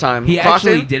on overtime. He Clocked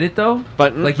actually in, did it though.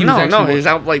 but like, he no, was actually he was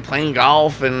out like playing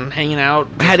golf and hanging out.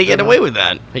 How'd he get away with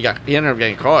that? He ended up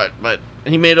getting caught, but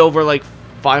he made over like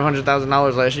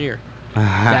 $500,000 last year,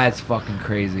 That's fucking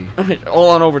crazy. all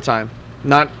on overtime,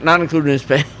 not including his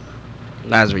pay.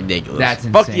 That's ridiculous. That's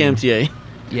insane. Fuck the MTA.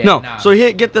 Yeah, no. nah. So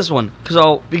here, get this one,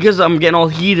 because I'm getting all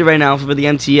heated right now for the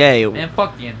MTA. Man,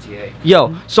 fuck the MTA.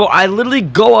 Yo, so I literally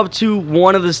go up to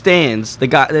one of the stands.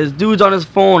 There's dude's on his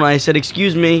phone. I said,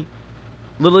 "Excuse me."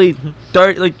 Literally,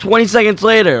 20 seconds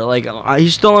later,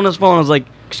 he's still on his phone. I was like,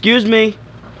 "Excuse me,"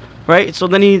 right? So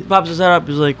then he pops his head up.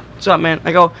 He's like, "What's up, man?"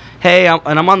 I go, "Hey," and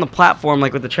I'm on the platform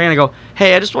like with the train. I go,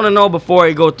 "Hey, I just want to know before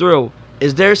I go through,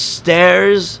 is there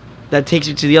stairs that takes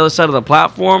me to the other side of the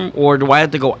platform, or do I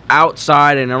have to go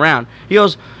outside and around?" He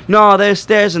goes, "No, there's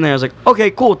stairs in there." I was like, "Okay,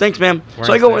 cool, thanks, man."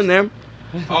 So I go in there.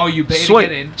 Oh, you paid to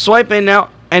get in. Swipe in now,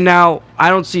 and now I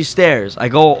don't see stairs. I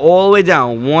go all the way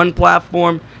down one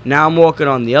platform. Now I'm walking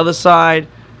on the other side.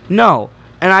 No,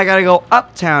 and I gotta go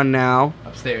uptown now.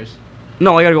 Upstairs.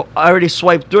 No, I already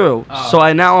swiped through. Oh. So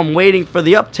I'm waiting for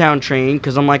the uptown train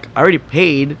because I'm like, I already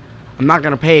paid. I'm not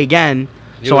gonna pay again.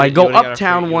 So I go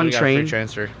uptown one train.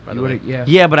 Transfer, by the way. Yeah.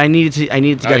 Yeah, but I needed to get you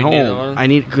need home. one?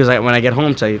 Because when I get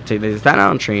home to the Staten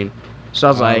Island train. So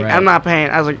I was like, right. I'm not paying.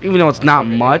 I was like, even though it's not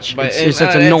much, it's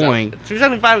annoying.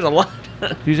 $275 is a lot.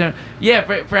 Yeah,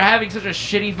 for having such a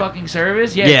shitty fucking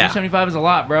service, yeah, Yeah. $275 is a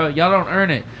lot, bro. Y'all don't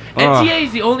earn it. MTA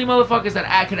is the only motherfuckers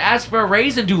that could ask for a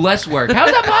raise and do less work.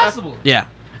 How's that possible? Yeah.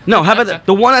 No, how about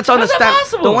the one that's on How's that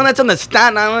possible? the one that's on the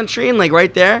Staten Island train, like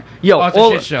right there? Yo, Oh, it's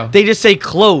a shit show. they just say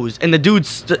closed, and the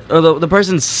dude's or the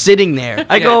person's sitting there.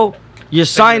 I Yeah. go, your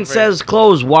sign says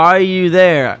closed. Why are you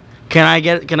there? Can I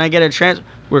get a transfer?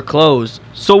 We're closed.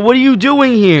 So what are you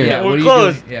doing here? Yeah, We're what are you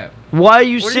closed. doing? Yeah. Why are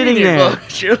you What do sitting mean there?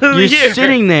 closed? You're literally You're here.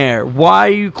 sitting there. Why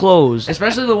are you closed?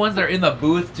 Especially the ones that are in the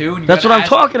booth too. And you That's gotta what I'm ask-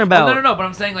 talking about. Well, no. But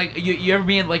I'm saying like you ever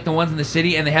be in like the ones in the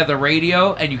city and they have the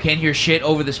radio and you can't hear shit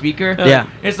over the speaker. Yeah.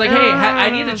 It's like, hey, I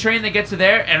need a train that gets to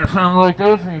there, and I'm like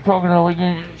this, and you're talking to like,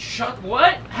 shut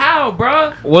what? How,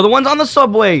 bruh? Or the ones on the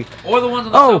subway. Or the ones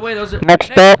on the Oh, subway. Those are next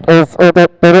stop is.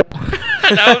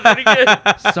 That was pretty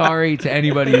good. Sorry to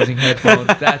anybody using headphones.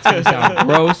 That's gonna sound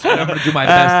gross, and I'm gonna do my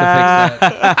best to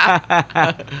fix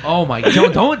that. Oh my!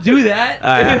 Don't do that. All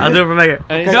right, I'll do it for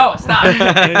Megan. No, stop. No,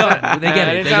 they get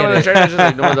it. They Anytime on the get train, it. I just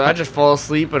like, no, I just fall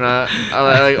asleep and I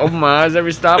like open my eyes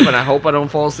every stop and I hope I don't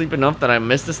fall asleep enough that I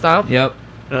miss the stop. Yep.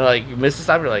 And like you miss the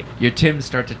stop, you're like, Your Tims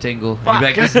start to tingle. You're Fuck.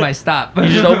 like, this is my stop. you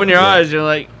just open your eyes, you're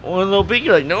like, one little peek,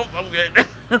 you're like, nope, I'm good.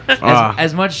 Ah.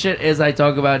 As much shit as I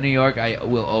talk about New York, I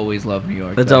will always love New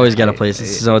York. It's though. always got a place.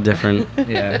 It's so different.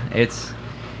 Yeah, it's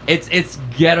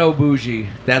ghetto bougie.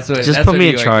 That's what. Just that's put what me New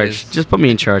in York charge. is. Just put me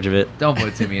in charge of it. Don't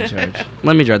put Timmy in charge.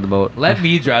 Let me drive the boat. Let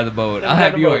me drive the boat. I'll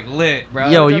have New York lit, bro.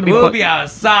 Yo, you be we'll pu- be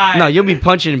outside. No, you'll be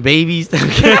punching babies.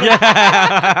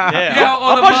 Yeah, Yo, all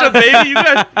I'll the punch the moms- baby.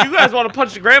 You guys want to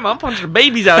punch the grandma? I'm punching the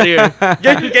babies out here.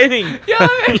 Gang. Yo,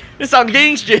 It's on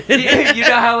gang shit. you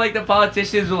know how like the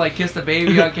politicians will like kiss the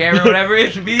baby on camera or whatever?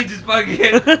 It's me just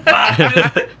fucking.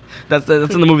 That's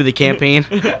in the movie The Campaign.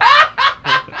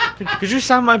 Could you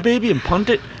sign my baby and punt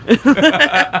it?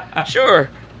 Sure.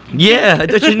 Yeah, I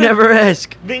thought you'd never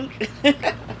ask. Bink.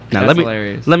 Now That's let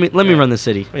hilarious. me run the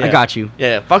city. I Yeah. got you.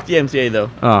 Yeah, fuck the MTA though.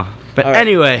 Oh, but All right.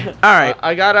 anyway, all right.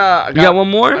 I got You got one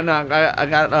more? No, I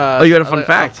got. Oh, you got a fun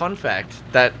fact? A fun fact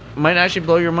that might actually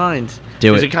blow your mind.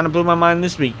 Do Because it. it kind of blew my mind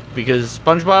this week because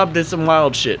SpongeBob did some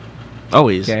wild shit.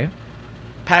 Always Okay.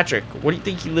 Patrick, what do you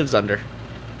think he lives under?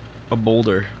 a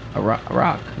boulder. A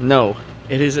rock. No,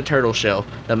 It is a turtle shell.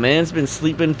 The man's been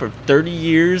sleeping for 30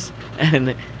 years,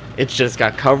 and it's just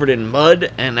got covered in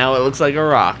mud, and now it looks like a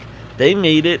rock. They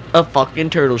made it a fucking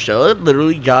turtle shell. It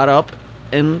literally got up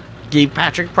and gave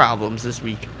Patrick problems this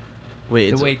week.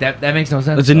 Wait, That makes no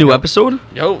sense. it's a new episode?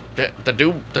 Yo,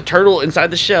 the turtle inside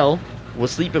the shell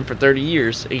was sleeping for 30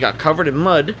 years. It got covered in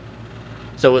mud,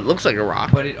 so it looks like a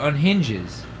rock. But it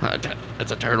unhinges.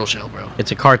 It's a turtle shell, bro.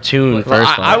 It's a cartoon, Well,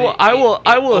 first I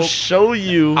off. will show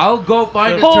you. I'll go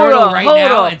find a Hold turtle up, right hold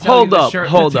now up, and tell hold you the up, shirt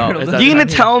hold the up. turtle You're doesn't gonna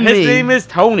unhinge. tell His me. name is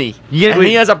Tony, Yeah, and wait.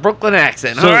 he has a Brooklyn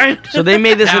accent. So, all right. so they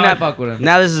made this Now an I fuck with him.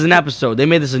 Now this is an episode. They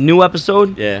made this a new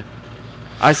episode. Yeah,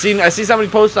 I see somebody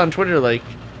post on Twitter like,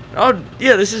 oh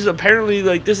yeah, this is apparently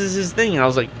like this is his thing, and I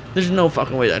was like, there's no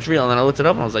fucking way that's real. And then I looked it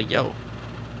up and I was like, yo,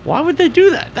 why would they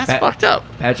do that? That's fucked up.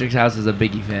 Patrick's house is a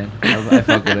Biggie fan. I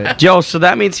fuck with it. Yo, so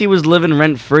that means he was living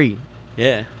rent free.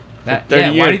 Yeah. That, 30 yeah,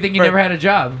 why years. do you think he never had a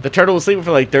job? The turtle was sleeping for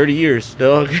like 30 years,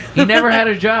 dog. He never had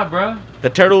a job, bro.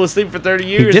 The turtle was sleeping for 30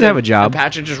 years. did have and- a job. and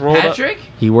Patrick just rolled Patrick?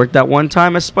 He worked that one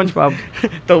time as SpongeBob.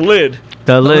 up the lid.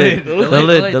 The lid.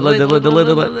 lid. The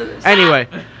lid. Anyway,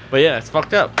 But yeah, it's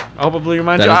fucked up. I hope it blew your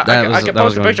mind. That too. is- that I was- can that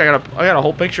was post a picture. I got a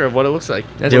whole picture of what it looks like.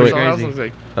 That's Do pretty it. What else crazy. looks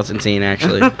like. that's insane,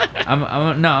 actually.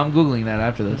 I'm Googling that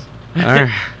after this. All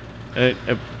right.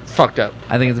 It fucked up.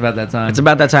 I think it's about that time. It's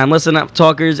about that time. Listen up,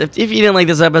 talkers. If you didn't like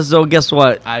this episode, guess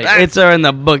what? It's in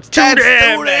the books. That's Too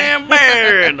too damn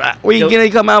bad. We're You'll- gonna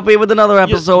come out here with another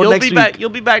episode You'll next be week. back. You'll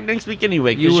be back next week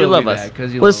anyway You because you will love be us. back,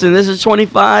 'cause you Listen, love this is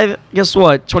 25. Guess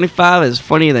what? 25 is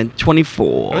funnier than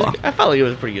 24. I felt like it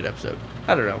was a pretty good episode.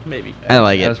 I don't know. Maybe. I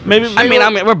like That it. was pretty Maybe- I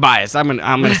mean, we'll- we're biased. I'm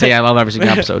gonna say I love every single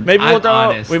episode. Maybe I'm we'll throw.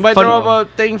 honest. We might Fun throw up one.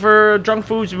 a thing for drunk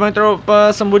foods. We might throw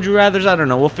up some would you rather's. I don't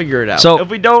know. We'll figure it out. So- if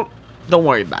we don't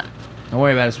worry about it. Don't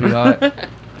worry about it, sweetheart.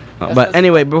 But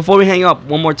anyway, before we hang up,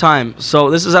 one more time. So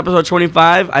this is episode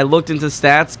 25. I looked into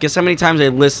stats. Guess how many times I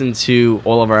listened to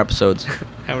all of our episodes?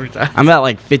 How many times? I'm at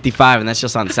like 55, and that's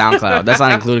just on SoundCloud. That's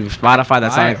not including Spotify.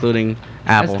 That's not Fire. including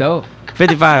Apple. That's dope.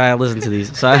 55. I listened to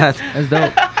these. So that's That's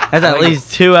dope. at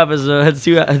least 2 episodes.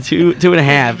 Two and a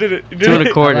half. You did it. You Two did and a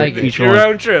it. quarter I like it. each Your one.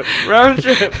 round trip. Round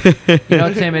trip. You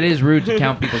know, Tim, it is rude to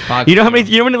count people's pockets. You know how many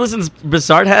listens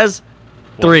Bassard has?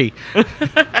 3.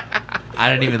 I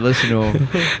didn't even listen to him.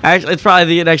 Actually,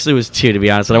 it actually was 2, to be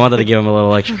honest. And I wanted to give him a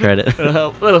little extra credit. Little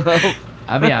help.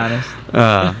 I'll be honest.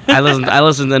 I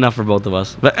listened enough for both of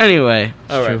us. But anyway,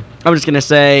 All right. True. I'm just gonna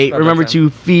say, About remember that to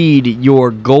feed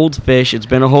your goldfish. It's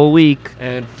been a whole week.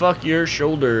 And fuck your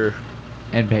shoulder.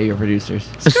 And pay your producers.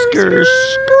 Skr,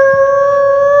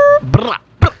 skr. Brah,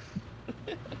 brah.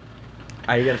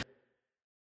 You gotta